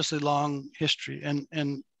tremendously long history,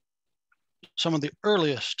 and some of the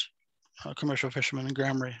earliest commercial fishermen in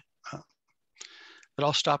Grand Marais. But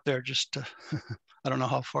I'll stop there just to, I don't know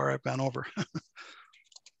how far I've gone over.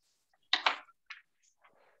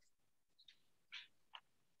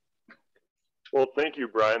 Well, thank you,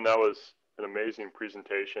 Brian. That was an amazing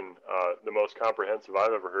presentation, the most comprehensive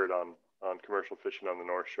I've ever heard on commercial fishing on the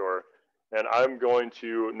North Shore. And I'm going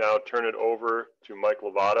to now turn it over to Mike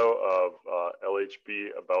Lovato of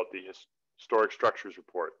LHB about the Historic Structures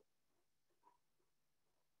Report.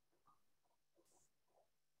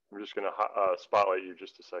 I'm just going to spotlight you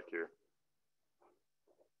just a sec here.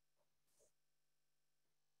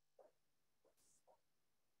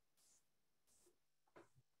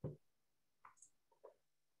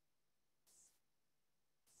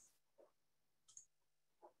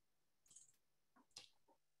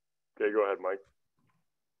 Okay, go ahead, Mike.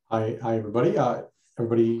 Hi, everybody.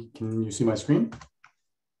 Everybody, can you see my screen?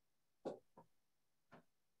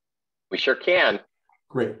 We sure can.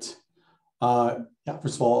 Great. Yeah,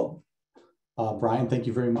 first of all, Brian, thank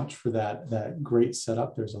you very much for that great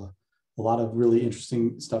setup. There's a lot of really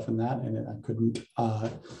interesting stuff in that, and I couldn't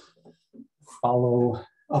follow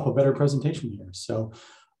up a better presentation here. So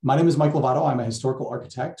my name is Mike Lovato. I'm a historical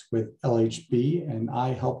architect with LHB, and I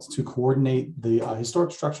helped to coordinate the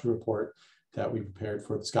historic structure report that we prepared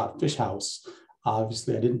for the Scott Fish House.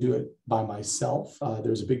 Obviously, I didn't do it by myself.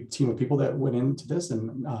 There's a big team of people that went into this,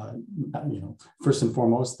 and first and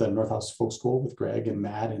foremost, the North House Folk School with Greg and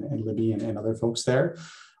Matt and Libby and other folks there.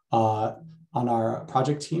 On our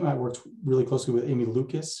project team, I worked really closely with Amy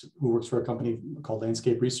Lucas, who works for a company called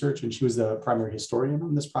Landscape Research, and she was the primary historian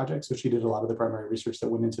on this project. So she did a lot of the primary research that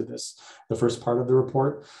went into this, the first part of the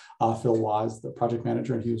report. Phil Waz, the project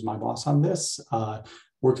manager, and he was my boss on this.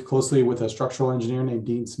 Worked closely with a structural engineer named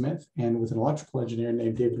Dean Smith and with an electrical engineer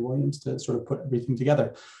named David Williams to sort of put everything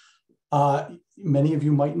together. Many of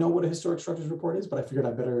you might know what a historic structures report is, but I figured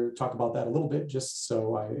I better talk about that a little bit just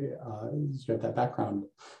so you have that background.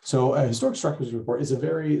 So a historic structures report is a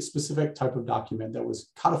very specific type of document that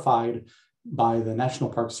was codified by the National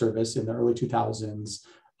Park Service in the early 2000s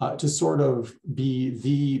to sort of be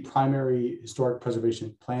the primary historic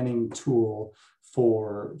preservation planning tool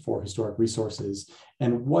for historic resources.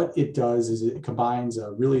 And what it does is it combines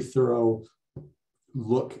a really thorough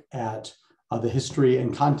look at the history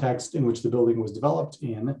and context in which the building was developed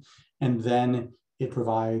in, and then it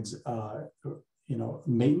provides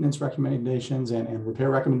maintenance recommendations and repair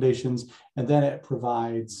recommendations, and then it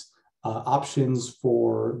provides options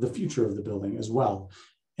for the future of the building as well.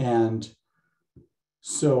 And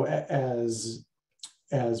so as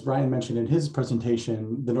Brian mentioned in his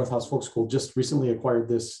presentation, the North House Folk School just recently acquired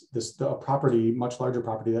this property, much larger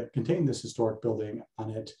property that contained this historic building on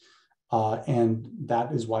it. And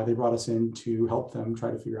that is why they brought us in to help them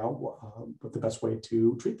try to figure out what the best way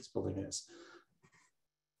to treat this building is.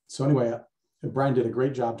 So anyway, Brian did a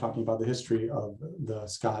great job talking about the history of the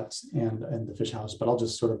Scotts and the Fish House, but I'll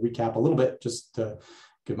just sort of recap a little bit just to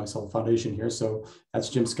give myself a foundation here. So that's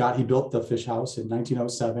Jim Scott. He built the Fish House in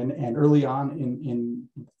 1907. And early on in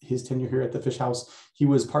his tenure here at the Fish House, he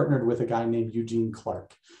was partnered with a guy named Eugene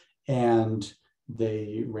Clark. And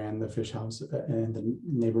they ran the Fish House and the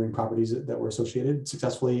neighboring properties that were associated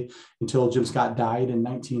successfully until Jim Scott died in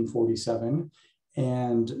 1947.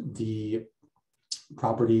 And the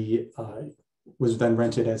property was then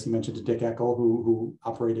rented, as he mentioned, to Dick Eckel, who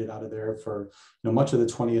operated out of there for much of the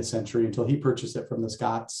 20th century until he purchased it from the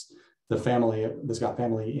Scotts, the Scott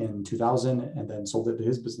family in 2000, and then sold it to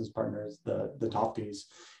his business partners, the Toftes,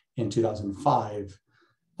 in 2005.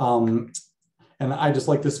 And I just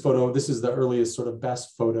like this photo. This is the earliest sort of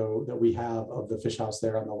best photo that we have of the Fish House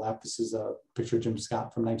there on the left. This is a picture of Jim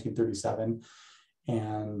Scott from 1937.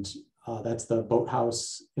 And that's the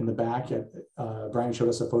boathouse in the back. Brian showed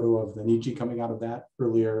us a photo of the Niji coming out of that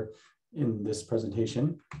earlier in this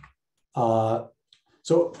presentation.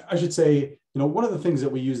 So I should say, one of the things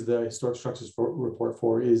that we use the historic structures report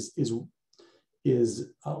for is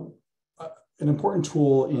an important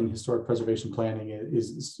tool in historic preservation planning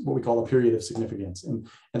is what we call a period of significance. And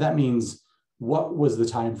that means what was the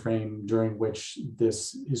time frame during which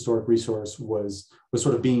this historic resource was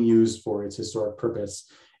sort of being used for its historic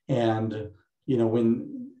purpose. And we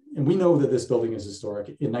know that this building is historic.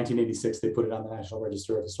 In 1986, they put it on the National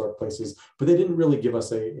Register of Historic Places, but they didn't really give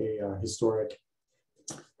us a historic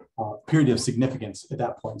period of significance at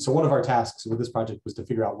that point. So one of our tasks with this project was to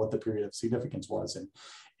figure out what the period of significance was.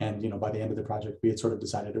 And by the end of the project, we had sort of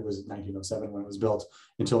decided it was 1907 when it was built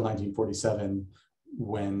until 1947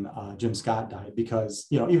 when Jim Scott died, because,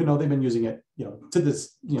 even though they've been using it, to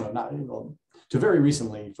this, to very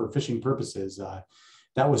recently for fishing purposes,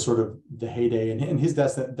 that was sort of the heyday. And his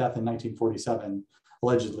death in 1947,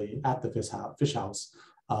 allegedly at the Fish House,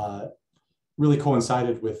 really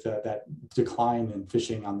coincided with that decline in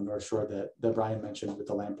fishing on the North Shore that Brian mentioned with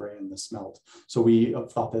the lamprey and the smelt. So we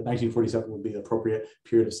thought that 1947 would be the appropriate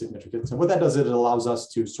period of significance. And what that does is it allows us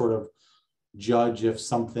to sort of judge if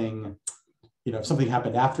something, if something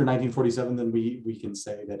happened after 1947, then we can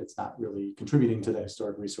say that it's not really contributing to the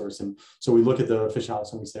historic resource. And so we look at the Fish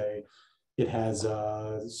House and we say, it has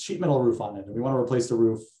a sheet metal roof on it, and we want to replace the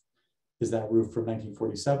roof. Is that roof from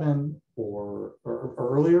 1947 or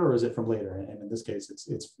earlier, or is it from later? And in this case,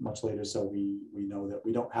 it's much later. So we know that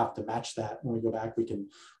we don't have to match that when we go back. We can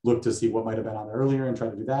look to see what might have been on there earlier and try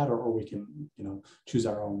to do that, or we can choose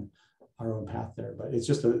our own path there. But it's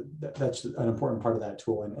just that's an important part of that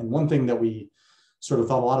tool. And one thing that we sort of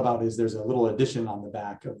thought a lot about is there's a little addition on the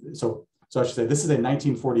back of so I should say this is a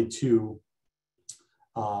 1942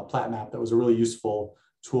 plat map that was a really useful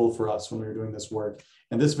tool for us when we were doing this work.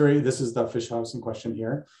 And this is the Fish House in question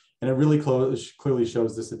here. And it really clearly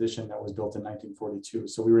shows this addition that was built in 1942.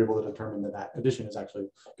 So we were able to determine that that addition is actually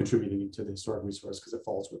contributing to the historic resource because it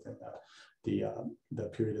falls within the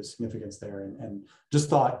period of significance there. And just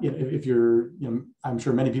thought, if you're, I'm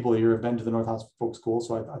sure many people here have been to the North House Folk School,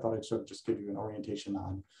 so I thought I'd sort of just give you an orientation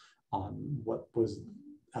on what was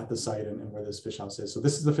at the site and where this fish house is. So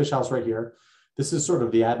this is the fish house right here. This is sort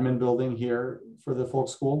of the admin building here for the folk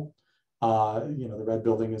school. The red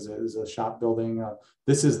building is a shop building.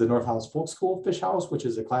 This is the North House Folk School fish house, which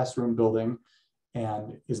is a classroom building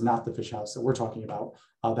and is not the fish house that we're talking about.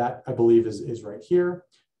 That I believe is right here.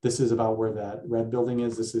 This is about where that red building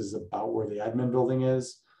is. This is about where the admin building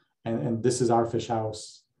is. And this is our fish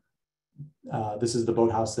house. This is the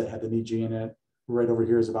boathouse that had the Niji in it. Right over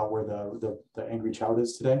here is about where the Angry Trout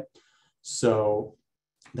is today. So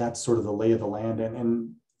that's sort of the lay of the land.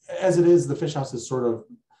 And as it is, the fish house is sort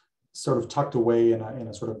of tucked away in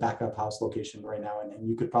a sort of backup house location right now. And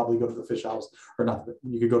you could probably go to the fish house, or not,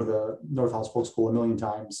 you could go to the North House Folk School a million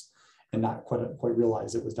times and not quite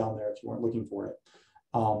realize it was down there if you weren't looking for it.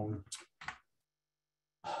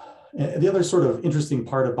 The other sort of interesting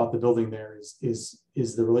part about the building there is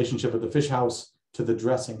the relationship of the fish house to the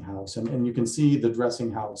dressing house. And you can see the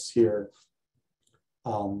dressing house here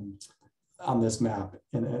on this map.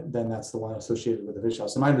 And then that's the one associated with the fish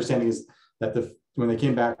house. And my understanding is that when they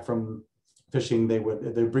came back from fishing, they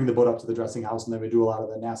would bring the boat up to the dressing house, and they would do a lot of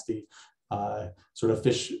the nasty sort of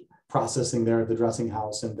fish processing there at the dressing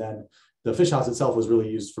house. And then the fish house itself was really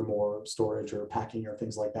used for more storage or packing or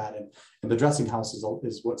things like that. And the dressing house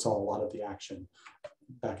is what saw a lot of the action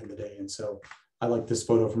back in the day. And so I like this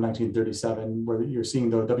photo from 1937, where you're seeing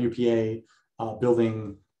the WPA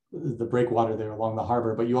building the breakwater there along the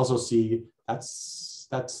harbor, but you also see that's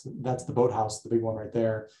the boathouse, the big one right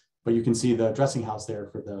there. But you can see the dressing house there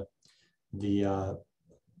for the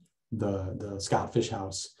Scott Fish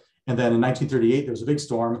House. And then in 1938, there was a big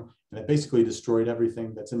storm, and it basically destroyed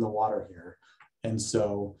everything that's in the water here. And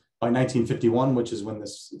so by 1951, which is when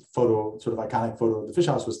this photo, sort of iconic photo of the fish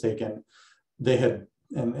house was taken, they had,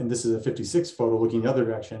 and this is a 56 photo looking the other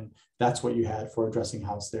direction, that's what you had for a dressing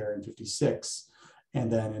house there in 56.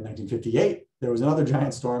 And then in 1958, there was another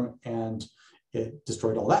giant storm, and it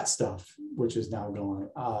destroyed all that stuff, which is now gone,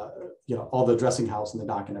 all the dressing house and the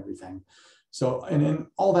dock and everything. So, and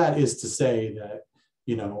all that is to say that,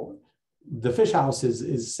 the fish house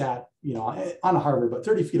is sat, on a harbor, but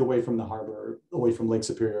 30 feet away from the harbor, away from Lake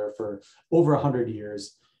Superior for over 100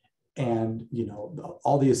 years. And,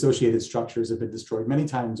 all the associated structures have been destroyed many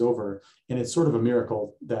times over. And it's sort of a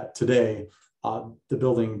miracle that today the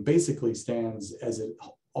building basically stands as it,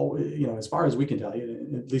 as far as we can tell,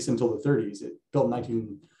 at least until the 30s. It built in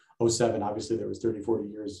 1907. Obviously, there was 30, 40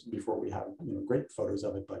 years before we have great photos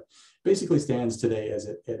of it, but basically stands today as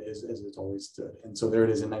it is, as it's always stood. And so there it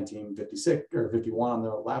is in 1956 or 51 on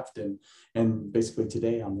the left, and basically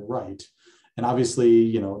today on the right. And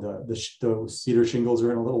obviously, the cedar shingles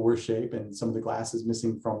are in a little worse shape, and some of the glass is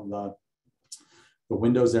missing from the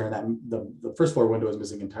windows there, and that the first floor window is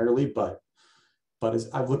missing entirely. But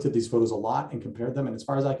as I've looked at these photos a lot and compared them, and as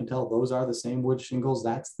far as I can tell, those are the same wood shingles.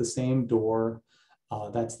 That's the same door.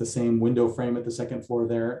 That's the same window frame at the second floor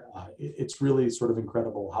there. It's really sort of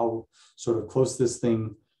incredible how sort of close this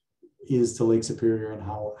thing is to Lake Superior, and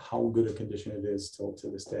how good a condition it is still to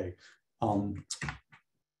this day.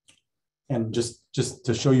 And just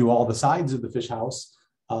to show you all the sides of the fish house,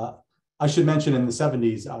 I should mention in the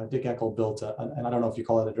 70s, Dick Eckel built, and I don't know if you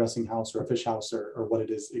call it a dressing house or a fish house or what it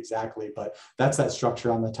is exactly, but that's that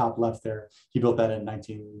structure on the top left there. He built that in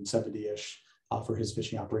 1970-ish for his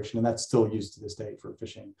fishing operation, and that's still used to this day for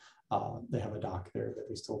fishing. They have a dock there that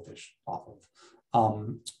they still fish off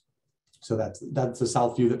of. So that's the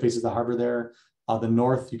south view that faces the harbor there. The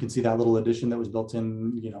north, you can see that little addition that was built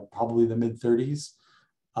in, probably the mid-30s.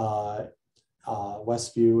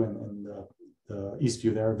 West view and the east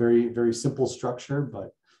view there, very, very simple structure,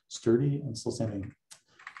 but sturdy and still standing.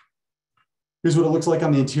 Here's what it looks like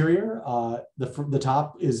on the interior. The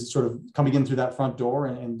top is sort of coming in through that front door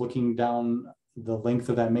and looking down the length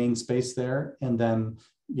of that main space there. And then,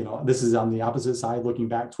 this is on the opposite side, looking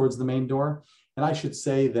back towards the main door. And I should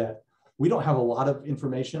say that we don't have a lot of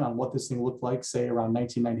information on what this thing looked like, say around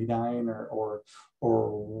 1999 or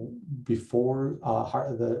before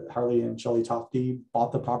the Harley and Shelley Tofte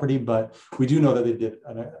bought the property, but we do know that they did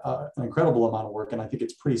an incredible amount of work. And I think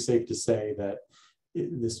it's pretty safe to say that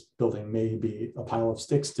this building may be a pile of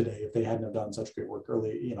sticks today if they hadn't have done such great work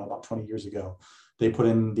early, about 20 years ago. They put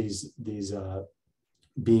in these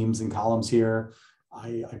beams and columns here.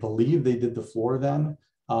 I believe they did the floor then.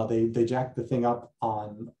 They jacked the thing up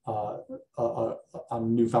on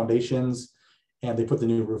new foundations, and they put the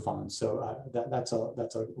new roof on. So that's a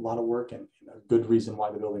lot of work, and a good reason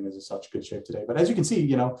why the building is in such good shape today. But as you can see,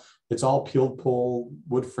 you know, it's all peeled pull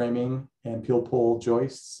wood framing and peeled pull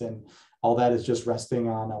joists, and all that is just resting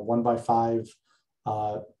on a 1x5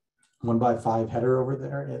 header over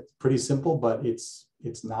there. It's pretty simple, but it's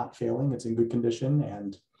not failing. It's in good condition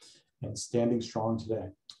and standing strong today.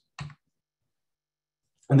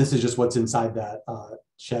 And this is just what's inside that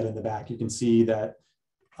shed in the back. You can see that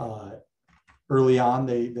early on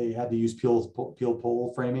they had to use peeled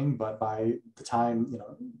pull framing, but by the time, you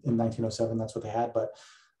know, in 1907, that's what they had. But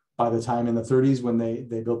by the time in the 30s, when they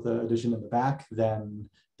built the addition in the back, then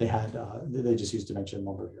they had they just used dimension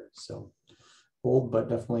lumber here. So old, but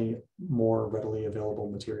definitely more readily available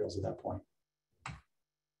materials at that point.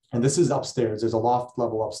 And this is upstairs. There's a loft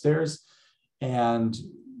level upstairs, and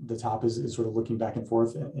the top is sort of looking back and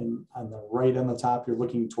forth. And on the right on the top, you're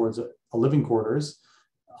looking towards a living quarters,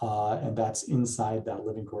 and that's inside that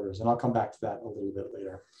living quarters. And I'll come back to that a little bit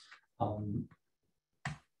later.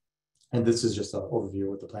 And this is just an overview of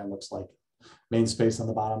what the plan looks like. Main space on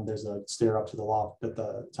the bottom. There's a stair up to the loft at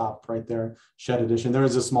the top right there. Shed addition. There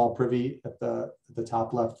is a small privy at the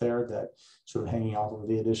top left there that sort of hanging off of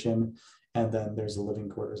the addition. And then there's the living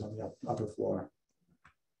quarters on the upper floor.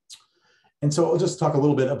 And so I'll just talk a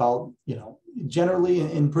little bit about, you know, generally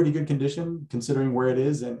in pretty good condition, considering where it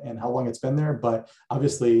is and how long it's been there. But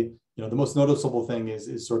obviously, you know, the most noticeable thing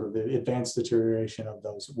is sort of the advanced deterioration of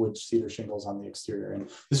those wood cedar shingles on the exterior. And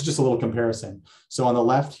this is just a little comparison. So on the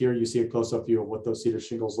left here, you see a close-up view of what those cedar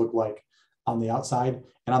shingles look like on the outside.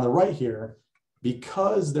 And on the right here,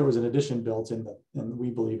 because there was an addition built in we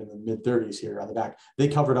believe in the mid-30s here on the back, they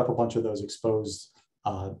covered up a bunch of those exposed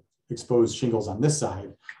shingles on this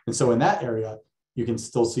side. And so in that area, you can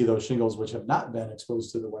still see those shingles which have not been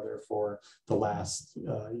exposed to the weather for the last,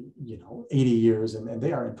 80 years, and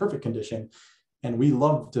they are in perfect condition. And we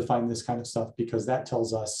love to find this kind of stuff because that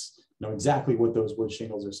tells us, you know, exactly what those wood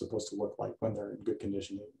shingles are supposed to look like when they're in good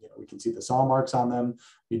condition. You know, we can see the saw marks on them.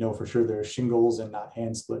 We know for sure they're shingles and not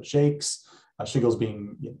hand split shakes. Shingles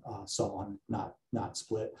being sawn, not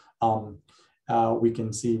split. We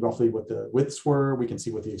can see roughly what the widths were. We can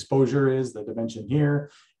see what the exposure is, the dimension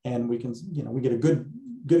here, and we can, you know, we get a good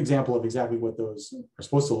example of exactly what those are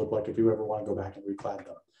supposed to look like if you ever want to go back and reclad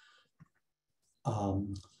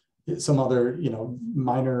them. Some other, you know,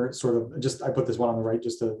 minor sort of, just I put this one on the right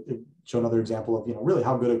just to show another example of, you know, really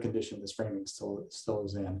how good a condition this framing still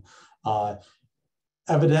is in.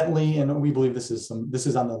 Evidently, and we believe this is on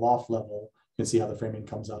the loft level. You can see how the framing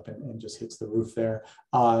comes up and just hits the roof there.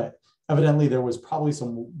 Evidently, there was probably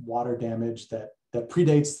some water damage that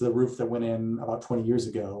predates the roof that went in about 20 years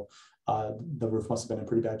ago. The roof must have been in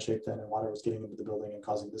pretty bad shape then, and water was getting into the building and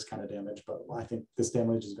causing this kind of damage. But I think this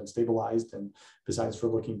damage has been stabilized, and besides for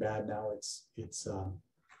looking bad now, it's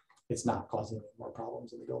not causing any more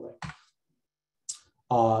problems in the building.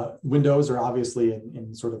 Windows are obviously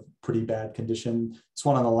in sort of pretty bad condition. This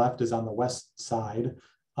one on the left is on the west side.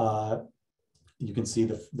 You can see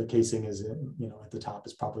the casing is, you know, at the top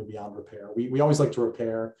is probably beyond repair. We always like to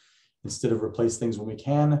repair instead of replace things when we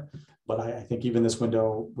can, but I think even this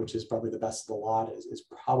window, which is probably the best of the lot, is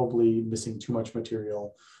probably missing too much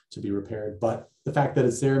material to be repaired. But the fact that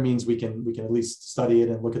it's there means we can at least study it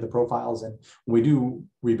and look at the profiles, and when we do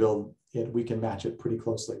rebuild it, we can match it pretty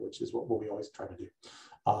closely, which is what we always try to do.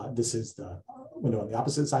 This is the window on the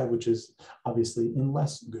opposite side, which is obviously in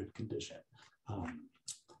less good condition.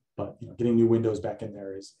 But you know, getting new windows back in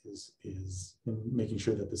there is making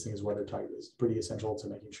sure that this thing is weathertight is pretty essential to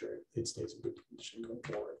making sure it stays in good condition going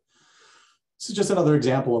forward. This is just another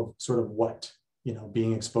example of sort of what, you know,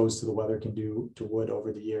 being exposed to the weather can do to wood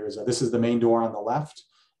over the years. This is the main door on the left,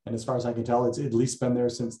 and as far as I can tell, it's at least been there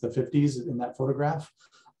since the 50s in that photograph.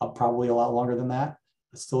 Probably a lot longer than that.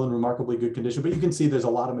 It's still in remarkably good condition, but you can see there's a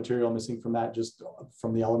lot of material missing from that, just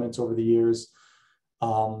from the elements over the years.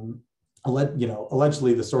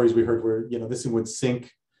 Allegedly the stories we heard were, you know, this thing would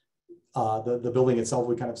sink, the building itself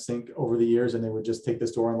would kind of sink over the years, and they would just take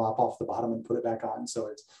this door and lop off the bottom and put it back on. So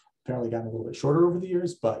it's apparently gotten a little bit shorter over the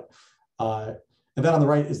years, but, and then on the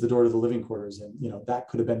right is the door to the living quarters. And, you know, that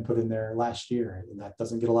could have been put in there last year, and that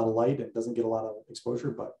doesn't get a lot of light and doesn't get a lot of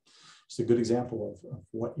exposure, but it's a good example of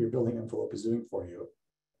what your building envelope is doing for you.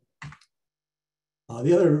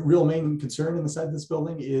 The other real main concern inside this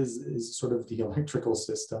building is sort of the electrical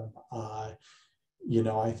system. You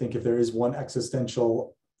know, I think if there is one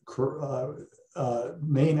existential,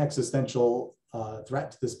 main existential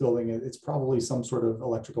threat to this building, it's probably some sort of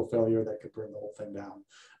electrical failure that could bring the whole thing down.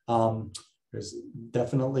 There's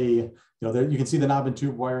definitely, you know, you can see the knob and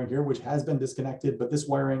tube wiring here, which has been disconnected, but this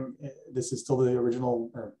wiring, this is still the original,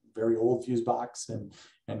 or very old fuse box and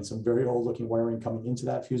some very old looking wiring coming into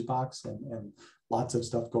that fuse box, and lots of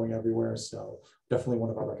stuff going everywhere. So definitely one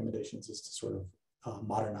of our recommendations is to sort of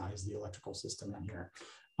modernize the electrical system in here.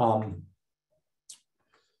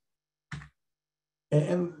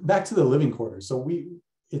 And back to the living quarters. So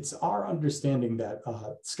it's our understanding that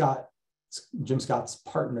Jim Scott's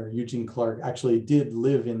partner, Eugene Clark, actually did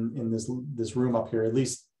live in this room up here, at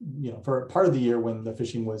least, you know, for part of the year when the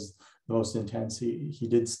fishing was the most intense. He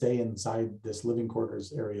did stay inside this living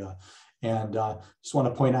quarters area. And just want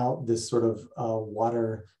to point out this sort of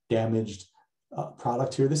water damaged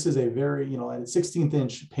product here. This is a very, you know, a 16th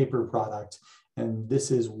inch paper product. And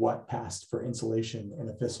this is what passed for insulation in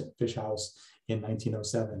a fish house in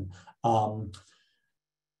 1907.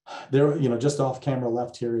 There, you know, just off camera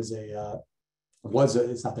left here is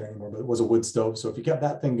it's not there anymore, but it was a wood stove. So if you kept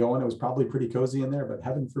that thing going, it was probably pretty cozy in there, but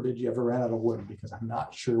heaven forbid you ever ran out of wood, because I'm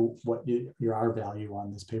not sure what your R value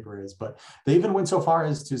on this paper is. But they even went so far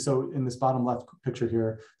as to, so in this bottom left picture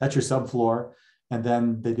here, that's your subfloor. And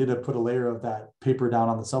then they did put a layer of that paper down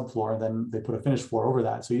on the subfloor, and then they put a finished floor over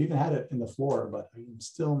that. So you even had it in the floor, but I'm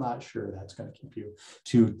still not sure that's going to keep you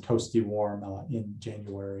too toasty warm in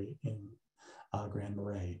January in Grand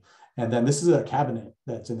Marais. And then this is a cabinet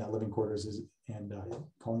that's in that living quarters, and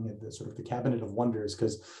calling it the sort of the cabinet of wonders,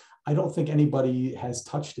 because I don't think anybody has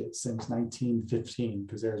touched it since 1915,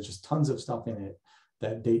 because there's just tons of stuff in it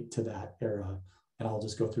that date to that era. And I'll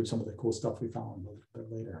just go through some of the cool stuff we found a little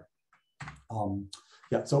bit later.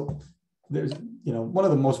 Yeah, so there's, you know, one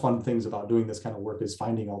of the most fun things about doing this kind of work is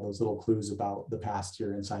finding all those little clues about the past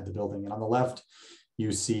here inside the building. And on the left,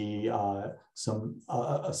 you see a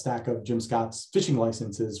stack of Jim Scott's fishing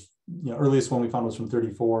licenses. You know, earliest one we found was from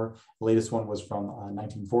 34. The latest one was from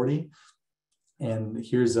 1940. And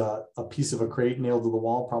here's a piece of a crate nailed to the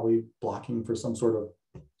wall, probably blocking for some sort of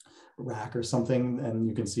rack or something. And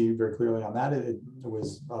you can see very clearly on that, it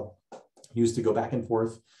was used to go back and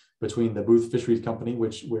forth between the Booth Fisheries Company,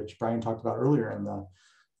 which Brian talked about earlier in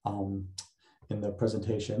the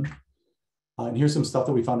presentation. And here's some stuff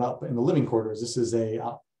that we found out in the living quarters. This is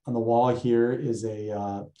on the wall here is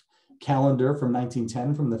a calendar from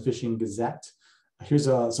 1910 from the Fishing Gazette. Here's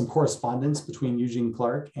some correspondence between Eugene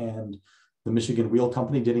Clark and the Michigan Wheel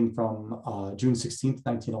Company dating from June 16th,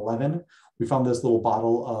 1911. We found this little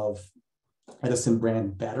bottle of Edison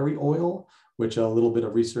brand battery oil, which a little bit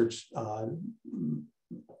of research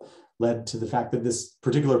led to the fact that this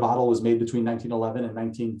particular bottle was made between 1911 and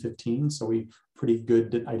 1915. So we pretty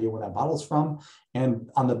good idea where that bottle's from. And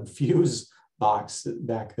on the fuse box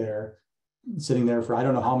back there, sitting there for I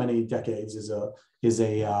don't know how many decades, is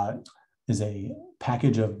a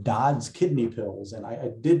package of Dodd's kidney pills. And I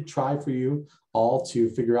did try for you all to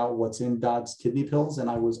figure out what's in Dodd's kidney pills, and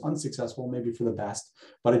I was unsuccessful, maybe for the best.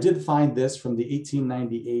 But I did find this from the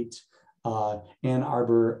 1898 Ann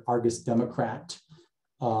Arbor Argus Democrat.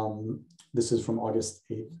 This is from August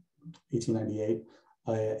 8th, 1898.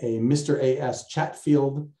 A Mr. A.S.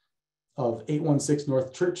 Chatfield of 816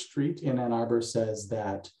 North Church Street in Ann Arbor says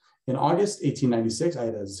that in August 1896, I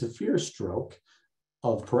had a severe stroke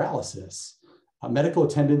of paralysis. Medical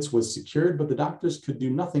attendance was secured, but the doctors could do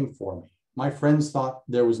nothing for me. My friends thought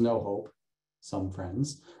there was no hope, some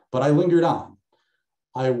friends, but I lingered on.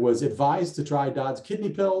 I was advised to try Dodd's kidney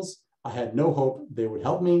pills. I had no hope they would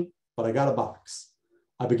help me, but I got a box.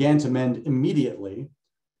 I began to mend immediately.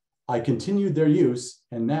 I continued their use,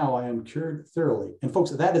 and now I am cured thoroughly. And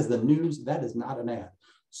folks, that is the news. That is not an ad.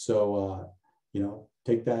 So, you know,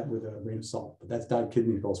 take that with a grain of salt, but that's Dodd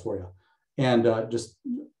kidney pills for you. And I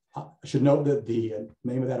should note that the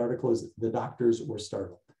name of that article is "The Doctors Were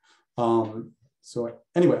Startled." So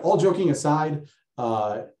anyway, all joking aside,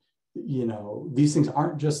 you know, these things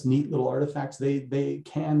aren't just neat little artifacts. They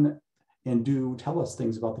can and do tell us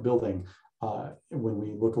things about the building when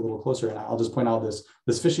we look a little closer. And I'll just point out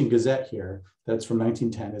this Fishing Gazette here that's from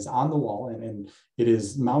 1910 is on the wall, and it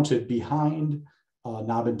is mounted behind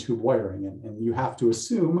knob and tube wiring. And you have to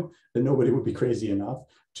assume that nobody would be crazy enough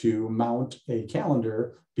to mount a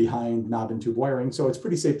calendar behind knob and tube wiring. So it's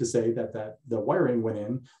pretty safe to say that the wiring went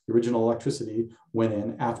in, the original electricity went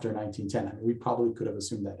in after 1910. I mean, we probably could have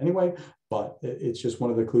assumed that anyway, but it's just one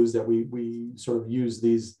of the clues that we sort of use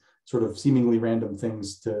these sort of seemingly random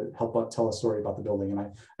things to help tell a story about the building.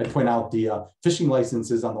 And I point out the fishing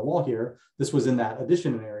licenses on the wall here. This was in that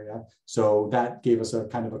addition area. So that gave us a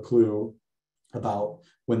kind of a clue about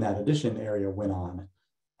when that addition area went on.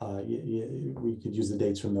 We could use the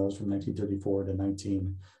dates from those from 1934 to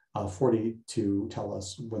 1940 to tell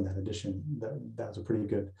us when that addition, that was a pretty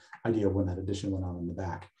good idea of when that addition went on in the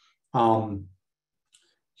back.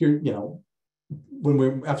 Here, you know,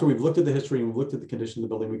 after we've looked at the history and we've looked at the condition of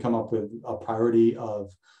the building, we come up with a priority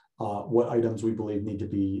of what items we believe need to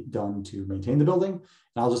be done to maintain the building.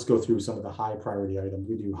 And I'll just go through some of the high priority items.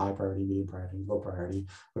 We do high priority, medium priority, low priority.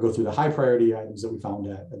 I'll go through the high priority items that we found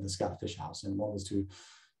at the Scott Fish House. And one was to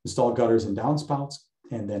install gutters and downspouts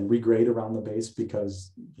and then regrade around the base,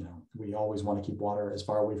 because we always want to keep water as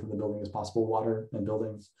far away from the building as possible. Water and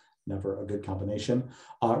buildings, never a good combination.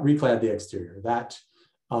 Reclad the exterior.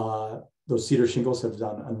 Those cedar shingles have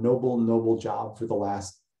done a noble job for the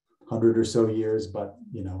last 100 or so years, but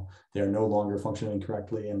they're no longer functioning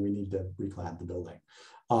correctly, and we need to reclad the building.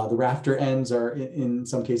 The rafter ends are in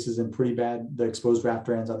some cases in pretty bad. The exposed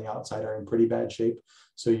rafter ends on the outside are in pretty bad shape,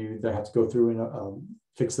 so you either have to go through and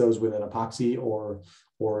fix those with an epoxy, or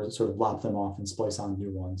sort of lop them off and splice on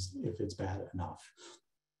new ones if it's bad enough.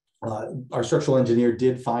 Our structural engineer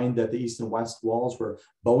did find that the east and west walls were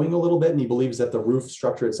bowing a little bit, and he believes that the roof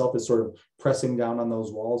structure itself is sort of pressing down on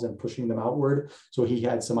those walls and pushing them outward. So he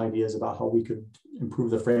had some ideas about how we could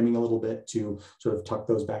improve the framing a little bit to sort of tuck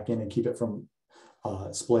those back in and keep it from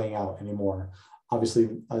splaying out anymore. Obviously,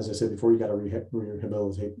 as I said before, you got to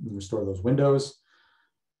rehabilitate and restore those windows,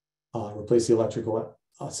 replace the electrical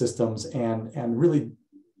systems, and really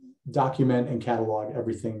document and catalog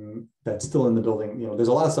everything that's still in the building. There's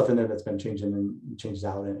a lot of stuff in there that's been changing and changed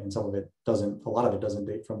out, and some of it doesn't, a lot of it doesn't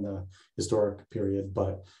date from the historic period,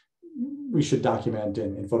 but we should document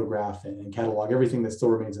and photograph and catalog everything that still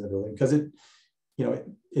remains in the building, because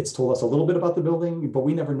it's told us a little bit about the building, but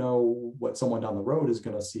we never know what someone down the road is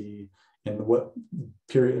going to see and what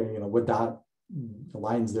period, what dot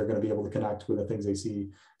lines they're going to be able to connect with the things they see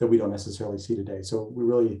that we don't necessarily see today. So we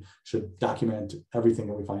really should document everything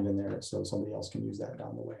that we find in there so somebody else can use that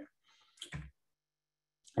down the way.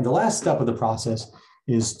 And the last step of the process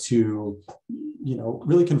is to,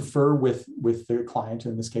 really confer with their client,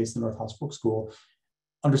 in this case, the North House Folk School,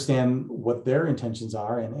 understand what their intentions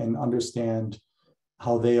are, and understand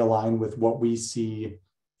how they align with what we see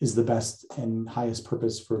is the best and highest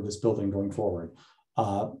purpose for this building going forward.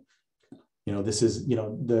 This is,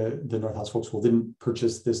 the North House Folk School didn't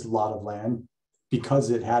purchase this lot of land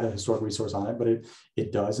because it had a historic resource on it, but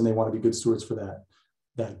it does, and they want to be good stewards for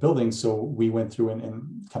that building. So we went through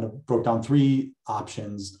and kind of broke down 3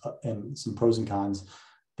 options and some pros and cons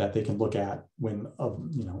that they can look at when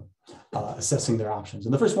assessing their options.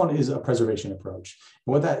 And the first one is a preservation approach.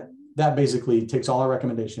 And what that basically takes all our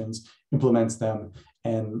recommendations, implements them,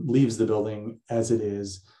 and leaves the building as it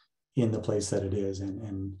is in the place that it is.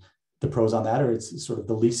 And the pros on that are it's sort of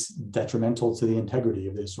the least detrimental to the integrity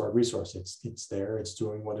of the historic resource. It's there, it's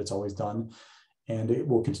doing what it's always done, and it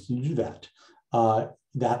will continue to do that.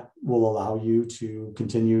 That will allow you to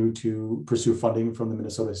continue to pursue funding from the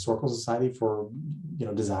Minnesota Historical Society for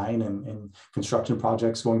design and construction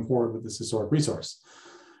projects going forward with this historic resource.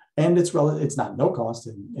 And it's not no cost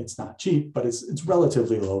and it's not cheap, but it's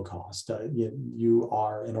relatively low cost. You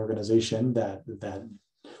are an organization that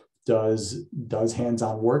does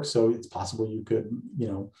hands-on work, so it's possible you could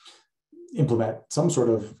implement some sort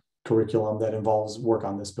of curriculum that involves work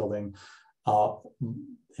on this building,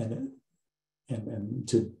 and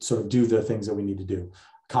to sort of do the things that we need to do.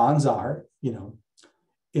 Cons are,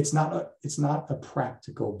 it's not a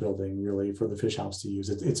practical building really for the fish house to use.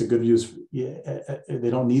 It's a good use. They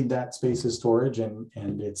don't need that space as storage,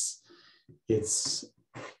 and it's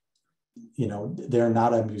they're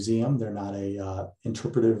not a museum, they're not a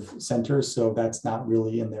interpretive center, so that's not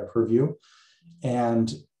really in their purview. And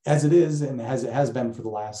as it is, and as it has been for the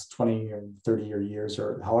last 20 or 30 years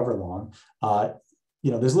or however long,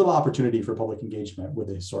 there's little opportunity for public engagement with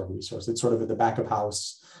the historic resource. It's sort of at the back of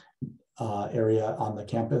house area on the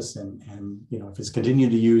campus, and if it's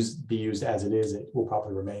continued to be used as it is, it will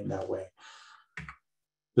probably remain that way.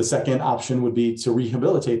 The second option would be to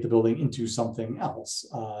rehabilitate the building into something else.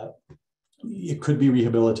 It could be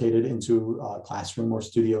rehabilitated into a classroom or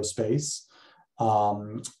studio space.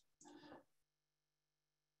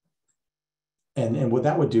 And what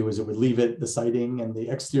that would do is it would leave the siding and the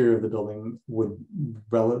exterior of the building would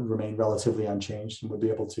remain relatively unchanged and would be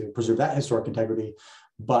able to preserve that historic integrity.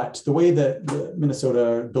 But the way that the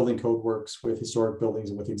Minnesota building code works with historic buildings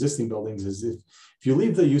and with existing buildings is if you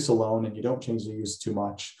leave the use alone and you don't change the use too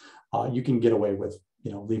much, you can get away with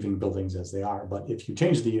leaving buildings as they are. But if you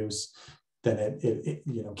change the use, then it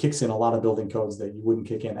kicks in a lot of building codes that you wouldn't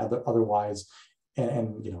kick in otherwise.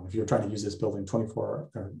 And if you're trying to use this building 24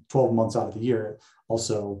 or 12 months out of the year,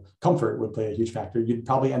 also comfort would play a huge factor. You'd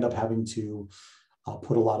probably end up having to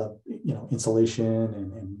put a lot of insulation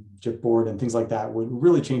and chipboard and things like that would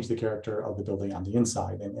really change the character of the building on the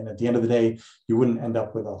inside. And at the end of the day, you wouldn't end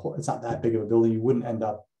up with it's not that big of a building. You wouldn't end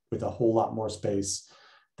up with a whole lot more space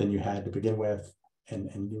than you had to begin with, and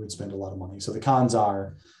you would spend a lot of money. So the cons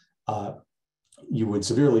are you would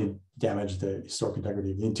severely damage the historic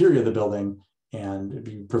integrity of the interior of the building, and it'd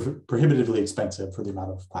be prohibitively expensive for the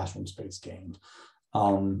amount of classroom space gained.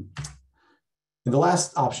 And the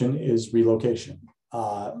last option is relocation.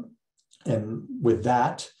 And with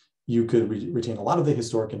that, you could retain a lot of the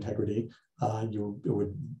historic integrity.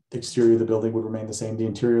 The exterior of the building would remain the same. The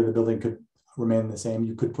interior of the building could remain the same.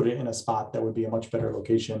 You could put it in a spot that would be a much better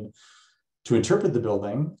location to interpret the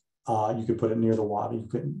building. You could put it near the water. You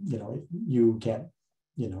could, you can't,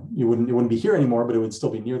 it wouldn't be here anymore, but it would still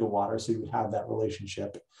be near the water. So you would have that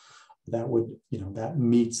relationship that would, that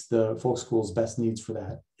meets the folk school's best needs for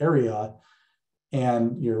that area.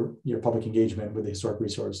 And your public engagement with the historic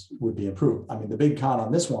resource would be improved. I mean, the big con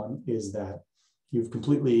on this one is that you've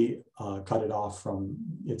completely cut it off from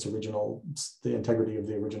its original, the integrity of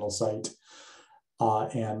the original site.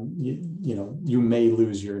 And you may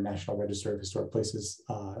lose your National Register of Historic Places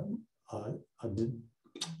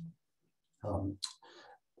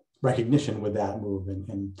recognition with that move.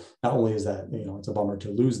 And not only is that, it's a bummer to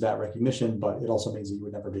lose that recognition, but it also means that you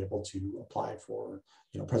would never be able to apply for,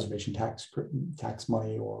 preservation tax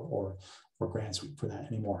money or grants for that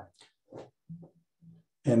anymore.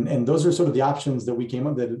 And those are sort of the options that we came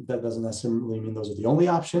up. That doesn't necessarily mean those are the only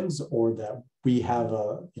options, or that we have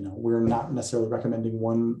we're not necessarily recommending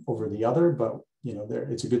one over the other, but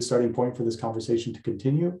it's a good starting point for this conversation to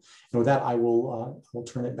continue. And with that, I will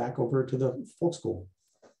turn it back over to the folk school.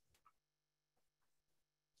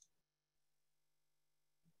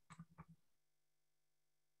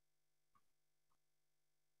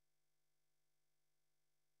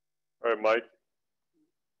 All right, Mike.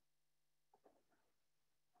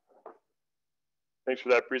 Thanks for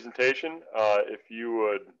that presentation. If you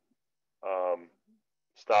would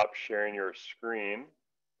stop sharing your screen,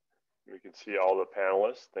 we can see all the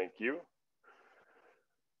panelists. Thank you.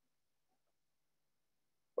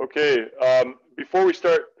 Okay, before we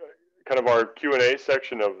start kind of our Q&A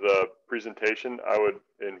section of the presentation, I would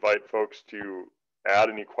invite folks to add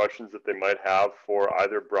any questions that they might have for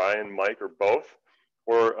either Brian, Mike, or both,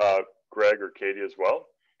 or Greg or Katie as well.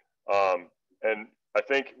 And I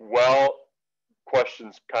think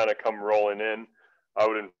questions kind of come rolling in, I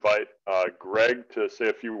would invite Greg to say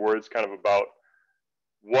a few words kind of about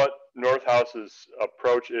what North House's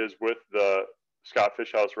approach is with the Scott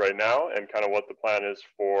Fish House right now, and kind of what the plan is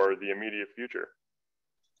for the immediate future.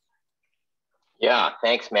 Yeah,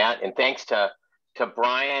 thanks, Matt. And thanks to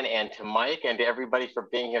Brian and to Mike and to everybody for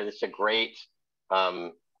being here. This is a great,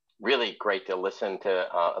 really great to listen to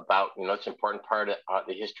about, it's an important part of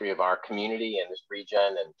the history of our community and this region,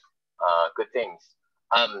 and good things.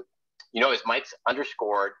 As Mike's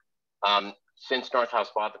underscored, since North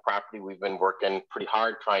House bought the property, we've been working pretty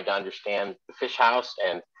hard trying to understand the fish house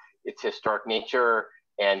and its historic nature,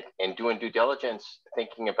 and doing due diligence,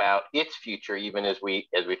 thinking about its future, even as we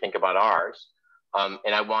think about ours.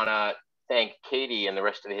 And I want to thank Katie and the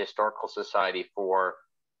rest of the Historical Society for,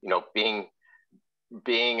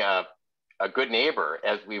 being a good neighbor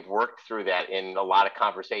as we've worked through that in a lot of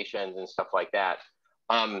conversations and stuff like that.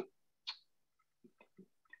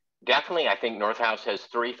 Definitely, I think North House has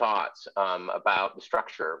three thoughts about the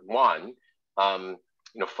structure. One,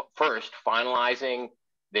 first, finalizing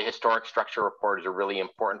the historic structure report is a really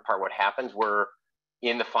important part. What happens, we're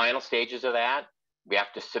in the final stages of that. We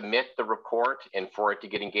have to submit the report, and for it to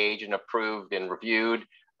get engaged and approved and reviewed.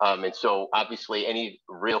 And so obviously any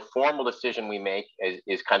real formal decision we make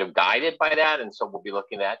is kind of guided by that. And so we'll be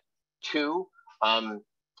looking at. Two,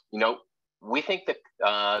 we think that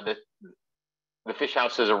the fish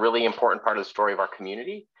house is a really important part of the story of our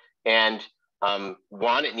community. And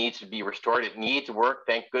one, it needs to be restored. It needs work.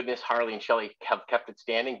 Thank goodness Harley and Shelley have kept it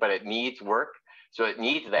standing, but it needs work. So it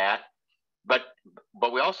needs that. But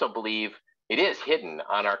we also believe it is hidden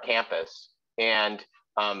on our campus. And,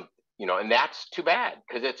 and that's too bad,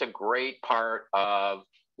 because it's a great part of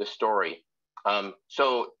the story.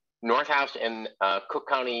 So North House and Cook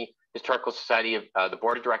County Historical Society, the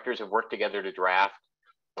board of directors have worked together to draft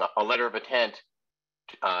a letter of intent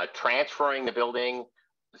transferring the building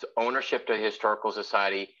ownership to the Historical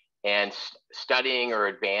Society, and studying or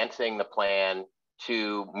advancing the plan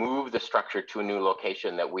to move the structure to a new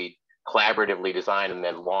location that we collaboratively design and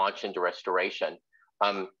then launch into restoration.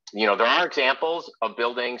 There are examples of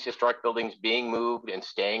buildings, historic buildings, being moved and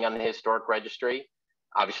staying on the historic registry.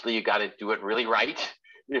 Obviously, you got to do it really right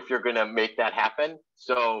if you're going to make that happen.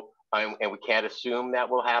 So, and we can't assume that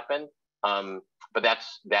will happen. But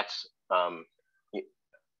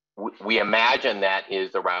we imagine that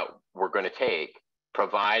is the route we're going to take,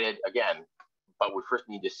 provided, again, but we first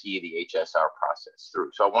need to see the HSR process through.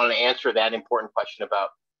 So I wanted to answer that important question about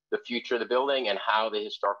the future of the building and how the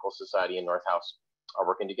Historical Society and North House are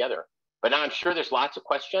working together. But now I'm sure there's lots of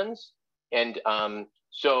questions, and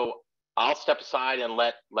so I'll step aside and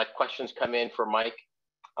let questions come in for Mike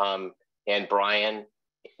and Brian,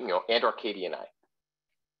 and or Katie and I.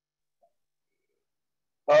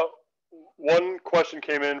 One question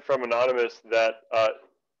came in from Anonymous that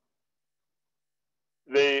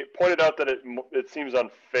they pointed out that it seems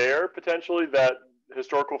unfair potentially that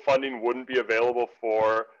historical funding wouldn't be available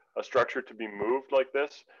for a structure to be moved like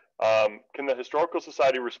this. Can the Historical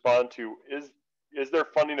Society respond to, is there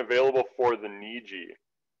funding available for the NIJI?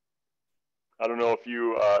 I don't know if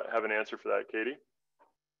you have an answer for that, Katie.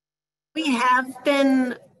 We have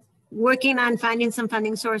been working on finding some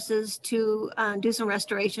funding sources to do some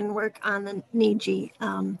restoration work on the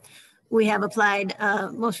NIJI. We have applied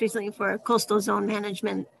most recently for a coastal zone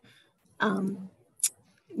management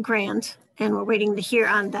grant, and we're waiting to hear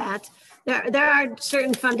on that. There are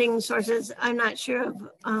certain funding sources. I'm not sure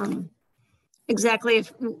of exactly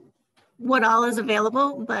what all is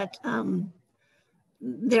available, but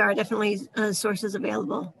there are definitely sources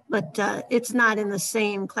available, but it's not in the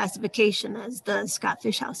same classification as the Scott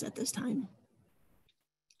Fish House at this time.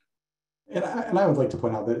 And I would like to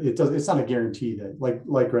point out that it's not a guarantee that,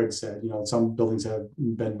 like Greg said, some buildings have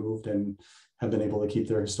been moved and have been able to keep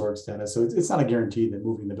their historic status. So it's not a guarantee that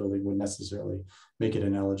moving the building would necessarily make it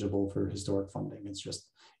ineligible for historic funding. It's just,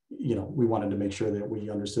 we wanted to make sure that we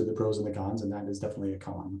understood the pros and the cons, and that is definitely a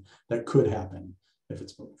con that could happen if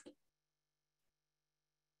it's moved.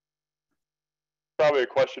 Probably a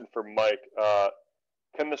question for Mike.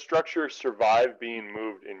 Can the structure survive being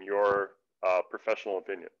moved in your professional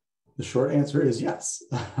opinion? The short answer is yes.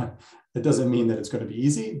 It doesn't mean that it's going to be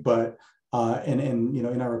easy, but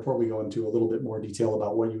in our report we go into a little bit more detail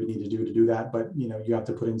about what you would need to do that. But you have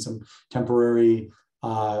to put in some temporary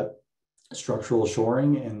structural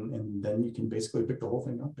shoring, and then you can basically pick the whole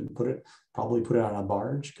thing up and probably put it on a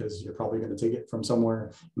barge, because you're probably going to take it from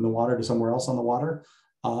somewhere in the water to somewhere else on the water,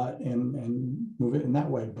 and move it in that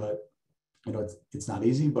way. But it's not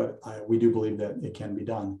easy, but we do believe that it can be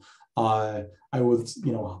done.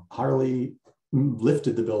 Harley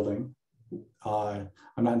lifted the building. I'm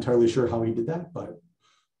not entirely sure how he did that, but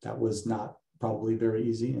that was not probably very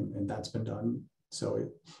easy, and that's been done. So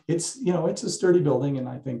it's a sturdy building, and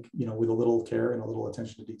I think with a little care and a little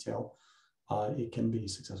attention to detail, it can be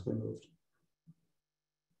successfully moved.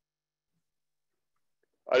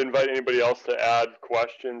 I'd invite anybody else to add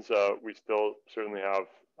questions. We still certainly have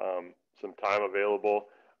some time available.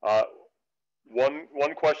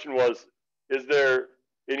 One question was, is there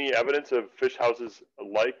any evidence of fish houses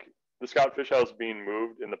like the Scott Fish House being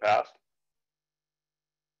moved in the past?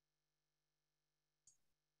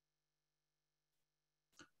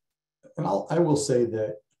 And I will say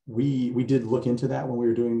that we did look into that when we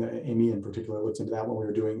were doing Amy in particular looked into that when we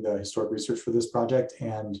were doing the historic research for this project,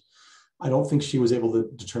 and I don't think she was able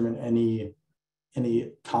to determine any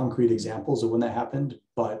concrete examples of when that happened.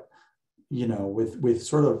 But with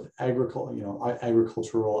sort of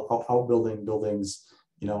agricultural outbuilding buildings,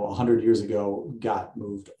 100 years ago got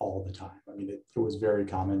moved all the time. I mean, it was very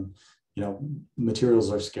common.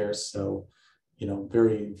 Materials are scarce, so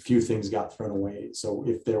very few things got thrown away. So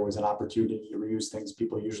if there was an opportunity to reuse things,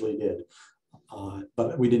 people usually did.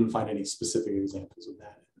 But we didn't find any specific examples of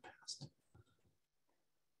that in the past.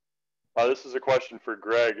 This is a question for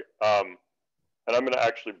Greg, and I'm going to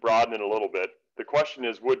actually broaden it a little bit. The question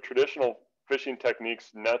is, would traditional fishing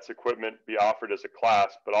techniques, nets, equipment be offered as a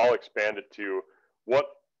class, but I'll expand it to what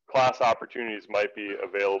class opportunities might be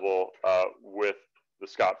available with the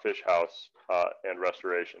Scott Fish House and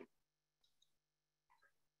restoration?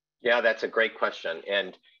 Yeah, that's a great question.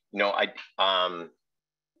 And,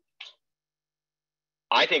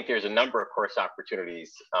 I think there's a number of course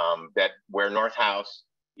opportunities where North House,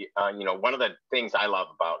 one of the things I love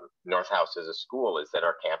about North House as a school is that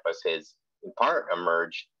our campus has in part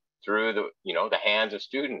emerged through the hands of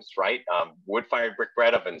students, right? Wood-fired brick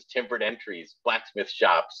bread ovens, timbered entries, blacksmith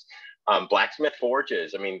shops, blacksmith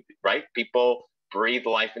forges. I mean, right? People breathe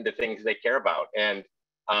life into things they care about. And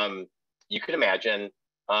you could imagine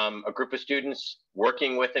a group of students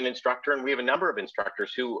working with an instructor, and we have a number of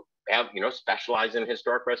instructors who have, specialize in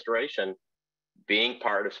historic restoration, being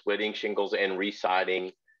part of splitting shingles and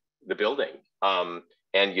residing the building. And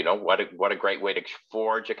what a great way to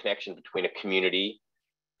forge a connection between a community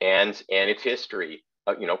and its history,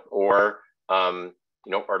 or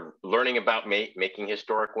learning about making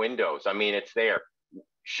historic windows. I mean, it's there.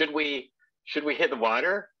 Should we hit the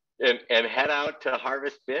water and head out to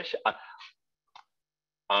harvest fish?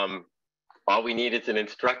 all we need is an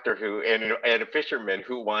instructor who and a fisherman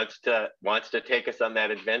who wants to take us on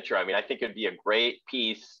that adventure. I mean, I think it'd be a great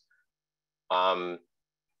piece to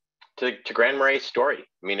Grand Marais' story.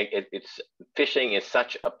 I mean, it's fishing is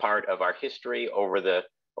such a part of our history over the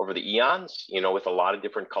eons, you know, with a lot of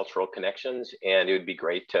different cultural connections, and it would be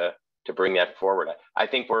great to bring that forward. I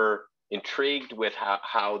think we're intrigued with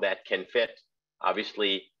how that can fit.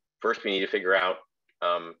 Obviously, first we need to figure out,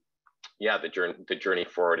 yeah, the journey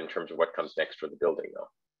forward in terms of what comes next for the building, though.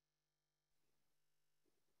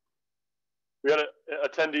 We had an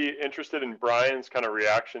attendee interested in Brian's kind of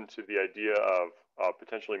reaction to the idea of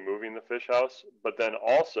potentially moving the fish house, but then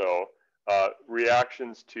also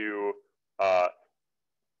reactions to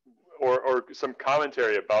or some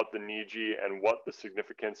commentary about the Niji and what the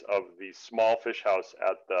significance of the small fish house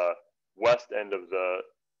at the west end of the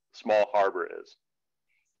small harbor is.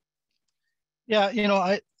 Yeah, you know,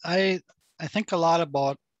 I think a lot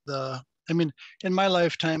about I mean, in my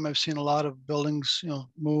lifetime, I've seen a lot of buildings, you know,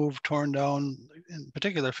 moved, torn down, in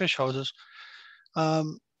particular fish houses.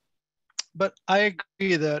 But I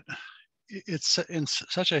agree that it's in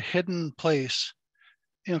such a hidden place,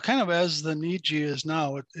 you know, kind of as the Niji is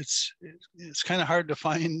now. It's kind of hard to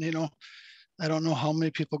find, you know. I don't know how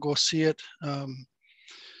many people go see it.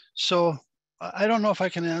 So I don't know if I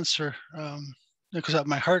can answer, because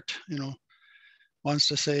my heart, you know, wants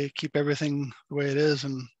to say keep everything the way it is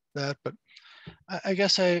and that, but I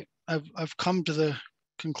guess I've come to the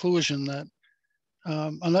conclusion that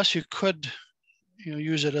unless you could, you know,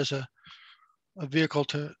 use it as a vehicle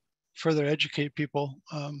to further educate people,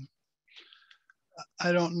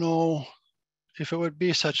 I don't know if it would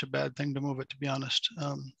be such a bad thing to move it, to be honest.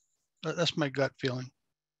 That's my gut feeling.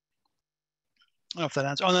 I don't know if that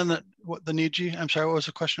answers. Oh, and then the Niji. I'm sorry, what was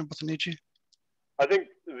the question about the Niji? I think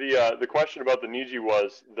the question about the Niji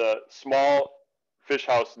was the small fish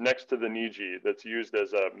house next to the Niji that's used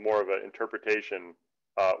as a more of an interpretation.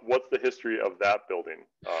 What's the history of that building?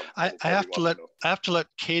 I have to let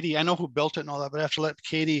Katie. I know who built it and all that, but I have to let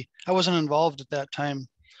Katie. I wasn't involved at that time,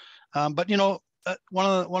 but you know, one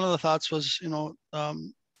of the thoughts was, you know,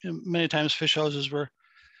 many times fish houses were,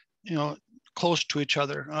 you know, close to each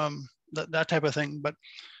other, that type of thing. But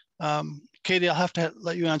Katie, I'll have to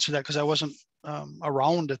let you answer that because I wasn't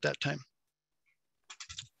around at that time.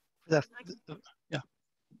 Yeah.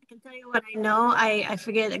 I can tell you what I know. I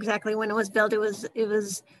forget exactly when it was built. I was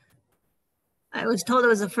told it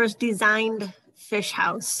was the first designed fish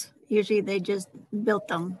house. Usually they just built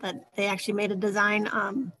them, but they actually made a design.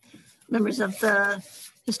 Members of the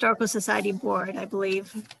Historical Society board, I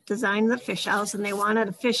believe, designed the fish house, and they wanted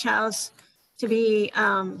a fish house to be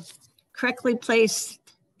correctly placed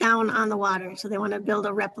down on the water. So they want to build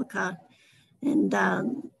a replica, and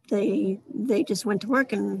they just went to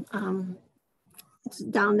work, and it's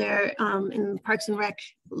down there in Parks and Rec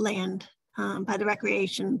land by the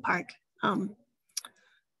recreation park.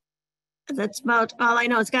 That's about all I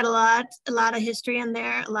know. It's got a lot of history in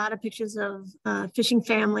there, a lot of pictures of fishing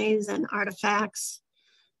families and artifacts,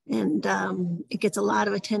 and it gets a lot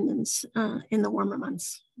of attendance in the warmer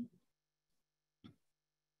months.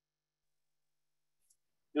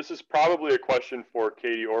 This is probably a question for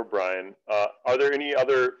Katie or Brian. Are there any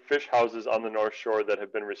other fish houses on the North Shore that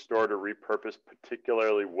have been restored or repurposed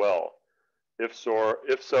particularly well? If so,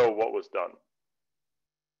 what was done?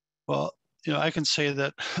 Well, you know, I can say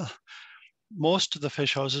that most of the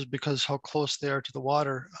fish houses, because how close they are to the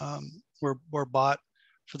water, were bought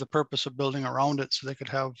for the purpose of building around it so they could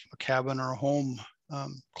have a cabin or a home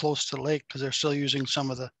close to the lake, because they're still using some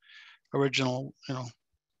of the original, you know,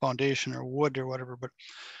 foundation or wood or whatever. But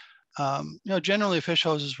you know, generally fish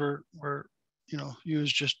houses were you know,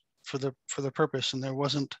 used just for the purpose, and there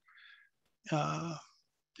wasn't you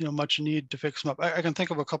know, much need to fix them up. I can think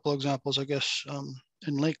of a couple of examples, I guess,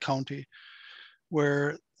 in Lake County,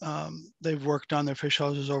 where they've worked on their fish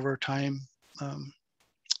houses over time.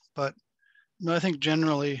 But no, I think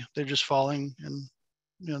generally they're just falling, and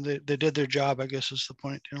you know, they did their job, I guess is the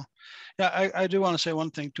point. You know, yeah, I do want to say one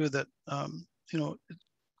thing too, that you know,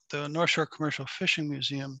 the North Shore Commercial Fishing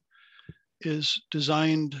Museum is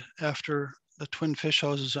designed after the twin fish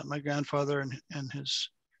houses that my grandfather and his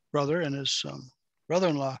brother and his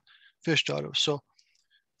brother-in-law fished out of. So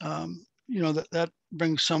you know, that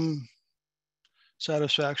brings some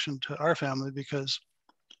satisfaction to our family, because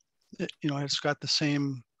you know, it's got the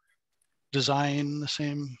same design, the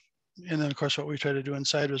same, and then of course what we tried to do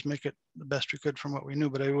inside was make it the best we could from what we knew.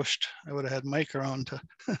 But I wished I would have had Mike around to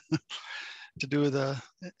to do the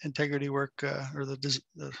integrity work or the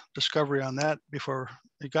discovery on that before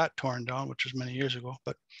it got torn down, which was many years ago.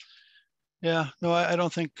 But yeah, no, I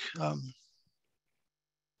don't think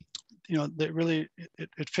you know, they really,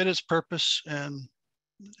 it fit its purpose, and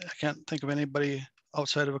I can't think of anybody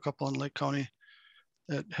outside of a couple in Lake County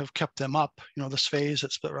that have kept them up. You know, the Svays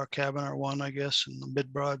at Split Rock Cabin are one, I guess, and the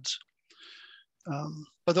Mid Broads.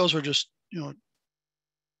 But those were just, you know,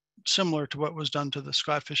 similar to what was done to the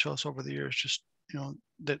Scott Fish House over the years. Just, you know,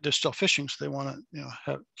 they're still fishing, so they want to, you know,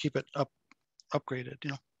 keep it upgraded, you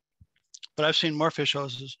know. But I've seen more fish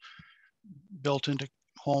houses built into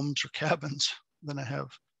homes or cabins than I have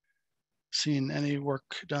seen any work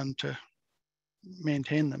done to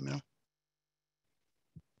maintain them, you know.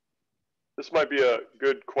 This might be a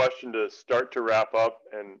good question to start to wrap up.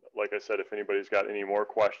 And like I said, if anybody's got any more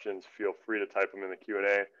questions, feel free to type them in the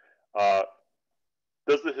Q&A.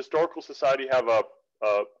 Does the Historical Society have a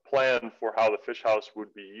plan for how the fish house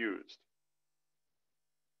would be used?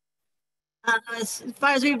 As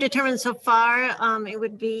far as we've determined so far, it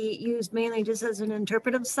would be used mainly just as an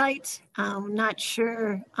interpretive site. I'm not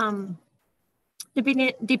sure,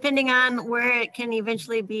 depending on where it can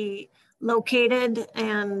eventually be located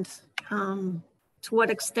and to what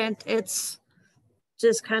extent it's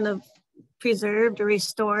just kind of preserved or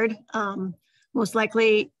restored. Most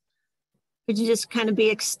likely it would just kind of be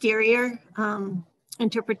exterior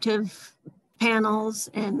interpretive panels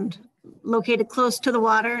and located close to the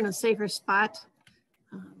water in a safer spot.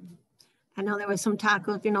 I know there was some talk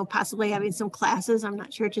of, you know, possibly having some classes. I'm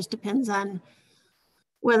not sure. It just depends on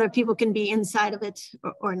whether people can be inside of it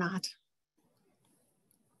or not.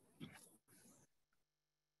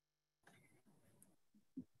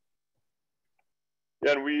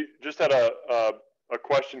 Yeah, and we just had a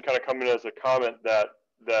question kind of come in as a comment that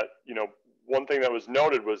you know, one thing that was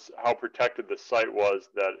noted was how protected the site was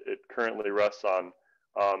that it currently rests on.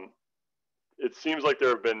 It seems like there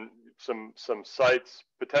have been some sites,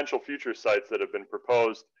 potential future sites that have been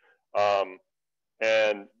proposed,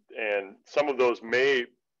 and some of those may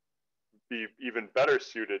be even better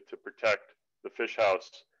suited to protect the fish house.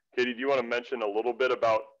 Katie, do you want to mention a little bit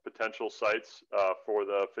about potential sites for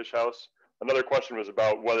the fish house? Another question was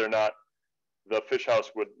about whether or not the fish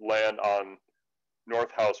house would land on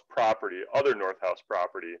North House property, other North House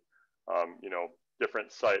property, you know,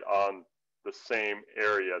 different site on the same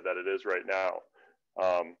area that it is right now.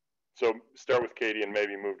 So start with Katie and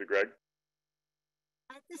maybe move to Greg.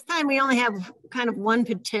 At this time, we only have kind of one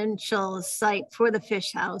potential site for the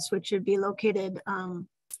fish house, which would be located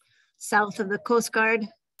south of the Coast Guard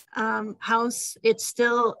house. It's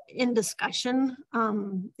still in discussion.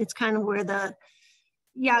 It's kind of where the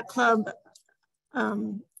yacht club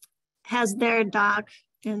has their dock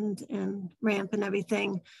and ramp and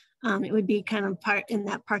everything. It would be kind of part in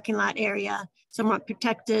that parking lot area, somewhat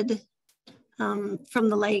protected from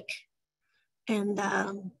the lake, and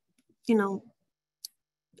you know,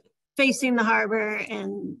 facing the harbor,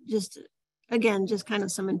 and just, again, just kind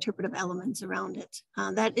of some interpretive elements around it.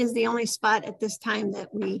 That is the only spot at this time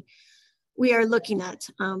that we are looking at,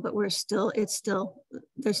 but there's still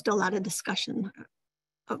a lot of discussion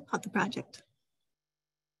about the project.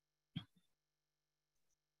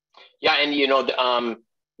 Yeah, and you know,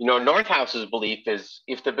 North House's belief is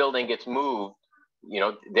if the building gets moved, you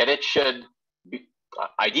know, that it should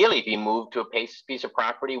ideally be moved to a piece of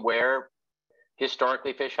property where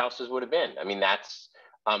historically fish houses would have been. I mean, that's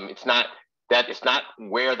it's not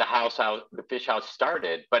where the fish house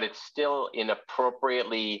started, but it's still in appropriate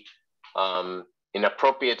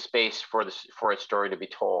space for a story to be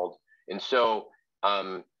told. And so,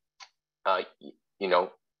 you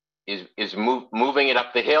know, is moving it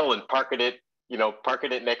up the hill and parking it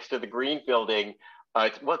next to the green building.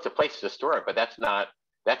 It's a place to store it, but that's not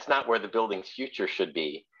where the building's future should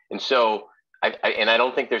be. And so, I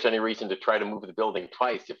don't think there's any reason to try to move the building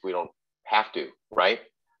twice if we don't have to, right?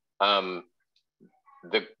 The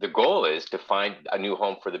goal is to find a new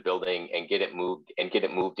home for the building and get it moved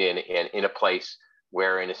in a place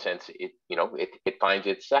where, in a sense, it finds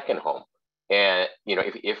its second home. And you know,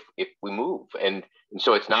 if we move, and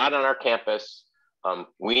so it's not on our campus.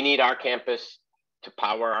 We need our campus to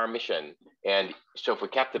power our mission. And so if we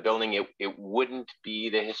kept the building, it wouldn't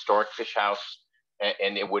be the historic fish house,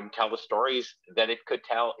 and it wouldn't tell the stories that it could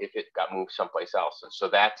tell if it got moved someplace else. And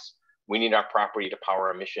so we need our property to power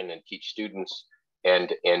our mission and teach students,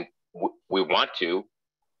 and we want to.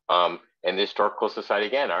 And the Historical Society,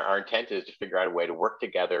 again, our intent is to figure out a way to work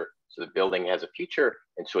together so the building has a future,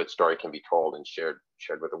 and so its story can be told and shared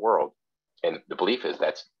with the world. And the belief is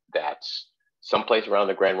that's someplace around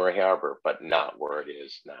the Grand Marais Harbor, but not where it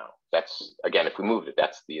is now. That's, again, if we moved it,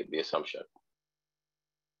 that's the assumption.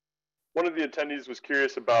 One of the attendees was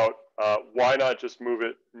curious about why not just move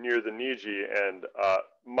it near the Niji, and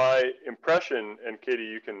my impression, and Katie,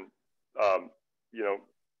 you can, you know,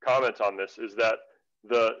 comment on this, is that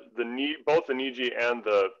both the Niji and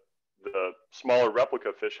the smaller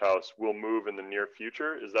replica fish house will move in the near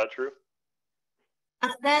future. Is that true?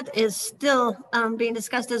 That is still being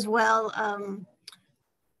discussed as well.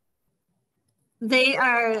 They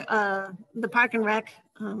are, the Park and Rec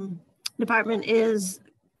department is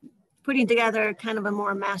putting together kind of a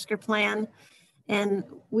more master plan. And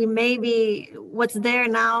we may be, what's there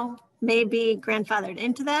now may be grandfathered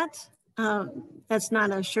into that. That's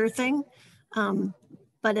not a sure thing.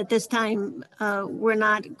 But at this time, we're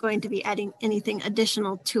not going to be adding anything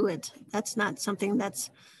additional to it. That's not something that's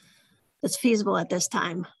feasible at this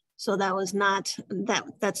time. So that was not,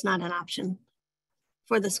 that's not an option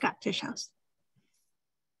for the Scott Fish House.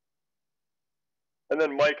 And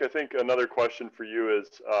then Mike, I think another question for you is,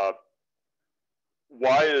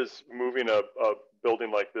 why is moving a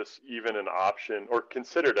building like this even an option, or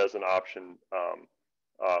considered as an option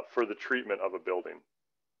for the treatment of a building,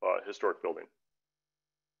 historic building?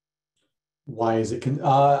 Why is it?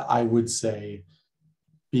 I would say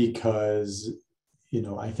because, you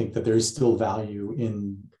know, I think that there is still value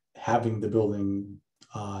in having the building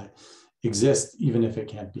exist, even if it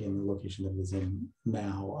can't be in the location that it is in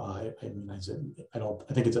now. I mean,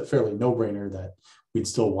 I think it's a fairly no-brainer that we'd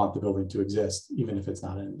still want the building to exist, even if it's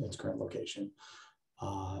not in its current location.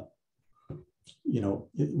 You know,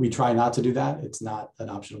 we try not to do that. It's not an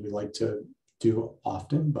option we like to do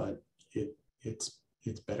often, but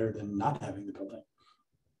it's better than not having the building.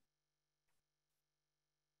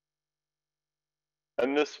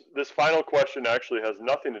 And this final question actually has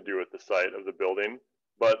nothing to do with the site of the building,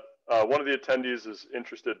 but one of the attendees is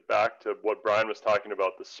interested back to what Brian was talking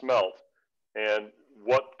about, the smelt, and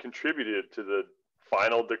what contributed to the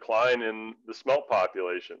final decline in the smelt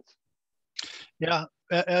populations. Yeah,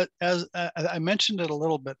 as I mentioned it a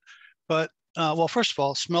little bit, but well, first of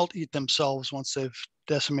all, smelt eat themselves once they've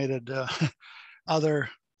decimated other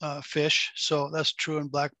fish. So that's true in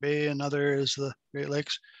Black Bay and other areas of the Great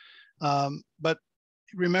Lakes. But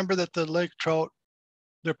remember that the lake trout,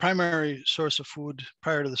 their primary source of food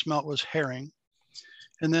prior to the smelt was herring.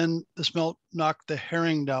 And then the smelt knocked the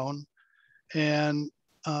herring down. And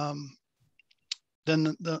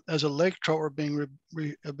then as a lake trout were being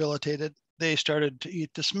rehabilitated, they started to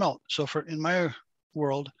eat the smelt. So in my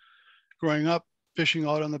world, growing up, fishing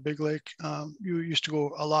out on the big lake, you used to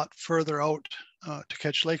go a lot further out to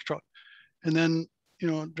catch lake trout. And then,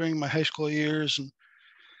 you know, during my high school years and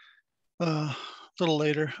a little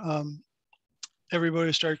later,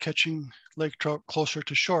 everybody started catching lake trout closer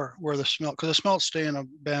to shore where the smelt, because the smelt stay in a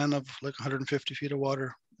band of like 150 feet of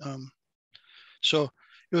water. So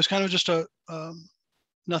it was kind of just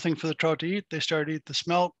nothing for the trout to eat. They started to eat the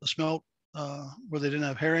smelt. The smelt, where they didn't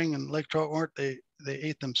have herring and lake trout weren't, they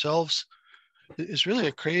ate themselves. It's really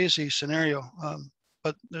a crazy scenario,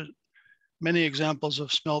 but there's many examples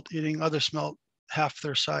of smelt eating other smelt half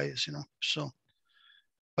their size, you know. So,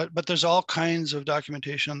 but there's all kinds of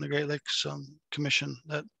documentation on the Great Lakes Commission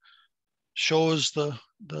that shows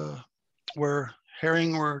where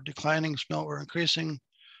herring were declining, smelt were increasing, you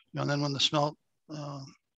know, and then when the smelt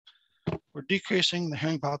were decreasing, the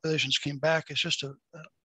herring populations came back. It's just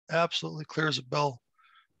absolutely clear as a bell.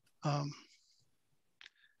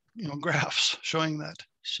 You know, graphs showing that.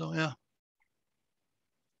 So yeah.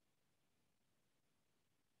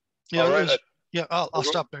 Yeah, right. Yeah, I'll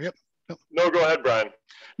stop there. Yep. No, go ahead, Brian.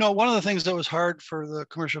 No, one of the things that was hard for the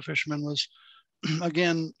commercial fishermen was,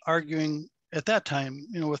 again, arguing at that time,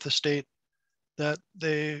 you know, with the state that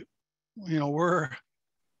they, you know, were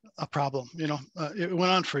a problem. You know, it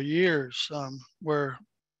went on for years where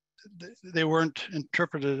they weren't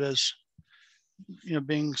interpreted as, you know,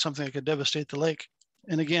 being something that could devastate the lake.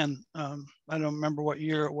 And again, I don't remember what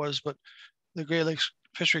year it was, but the Great Lakes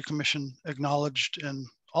Fishery Commission acknowledged and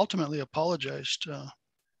ultimately apologized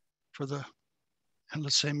for the, and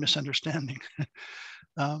let's say, misunderstanding,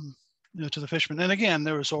 you know, to the fishermen. And again,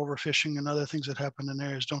 there was overfishing and other things that happened in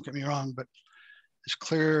areas. Don't get me wrong, but it's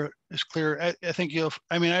clear. It's clear. I think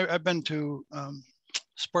I've been to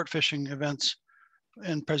sport fishing events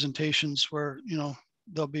and presentations where, you know,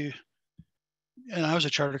 there'll be, and I was a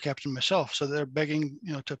charter captain myself, so they're begging,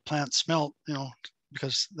 you know, to plant smelt, you know,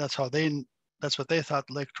 because that's what they thought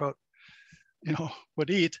the lake trout, you know, would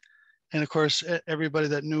eat. And of course, everybody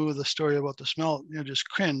that knew the story about the smelt, you know, just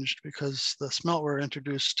cringed because the smelt were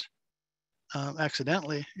introduced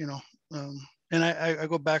accidentally, you know. And I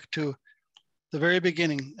go back to the very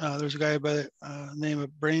beginning. There's a guy by the name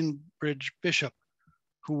of Bainbridge Bishop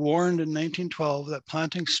who warned in 1912 that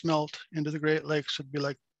planting smelt into the Great Lakes would be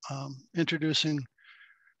like introducing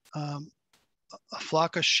a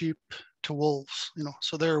flock of sheep to wolves, you know.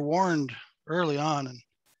 So they were warned early on, and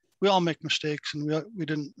we all make mistakes, and we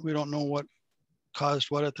don't know what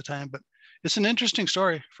caused what at the time, but it's an interesting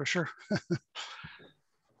story for sure.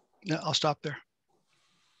 Yeah, I'll stop there.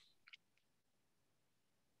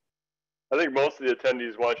 I think most of the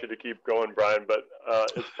attendees want you to keep going, Brian, but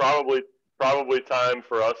it's probably time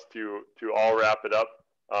for us to all wrap it up.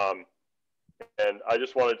 And I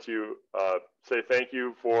just wanted to say thank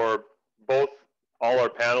you for both all our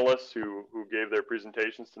panelists who gave their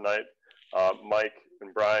presentations tonight, Mike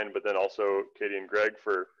and Brian, but then also Katie and Greg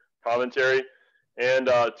for commentary, and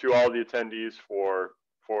to all the attendees for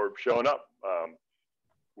showing up.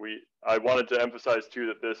 I wanted to emphasize too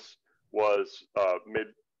that this was made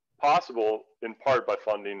possible in part by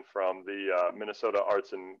funding from the Minnesota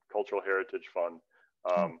Arts and Cultural Heritage Fund.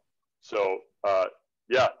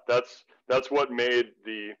 Yeah, that's what made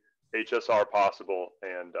the HSR possible,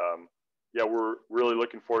 and yeah, we're really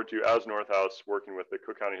looking forward to, as North House, working with the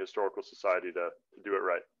Cook County Historical Society to do it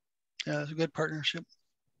right. Yeah, it's a good partnership.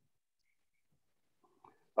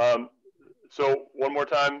 So one more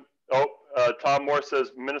time. Tom Moore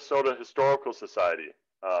says Minnesota Historical Society.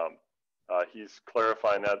 He's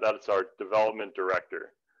clarifying that's our development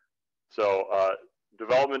director. So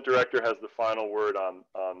development director has the final word on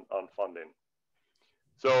funding.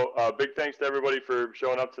 So big thanks to everybody for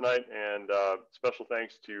showing up tonight, and special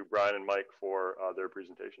thanks to Brian and Mike for their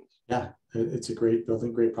presentations. Yeah, it's a great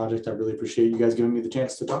building, great project. I really appreciate you guys giving me the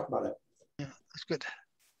chance to talk about it. Yeah, that's good.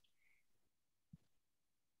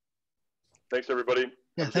 Thanks, everybody.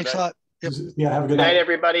 Yeah, thanks a lot. Yep. Yeah, have a good night, night,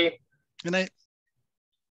 everybody. Good night.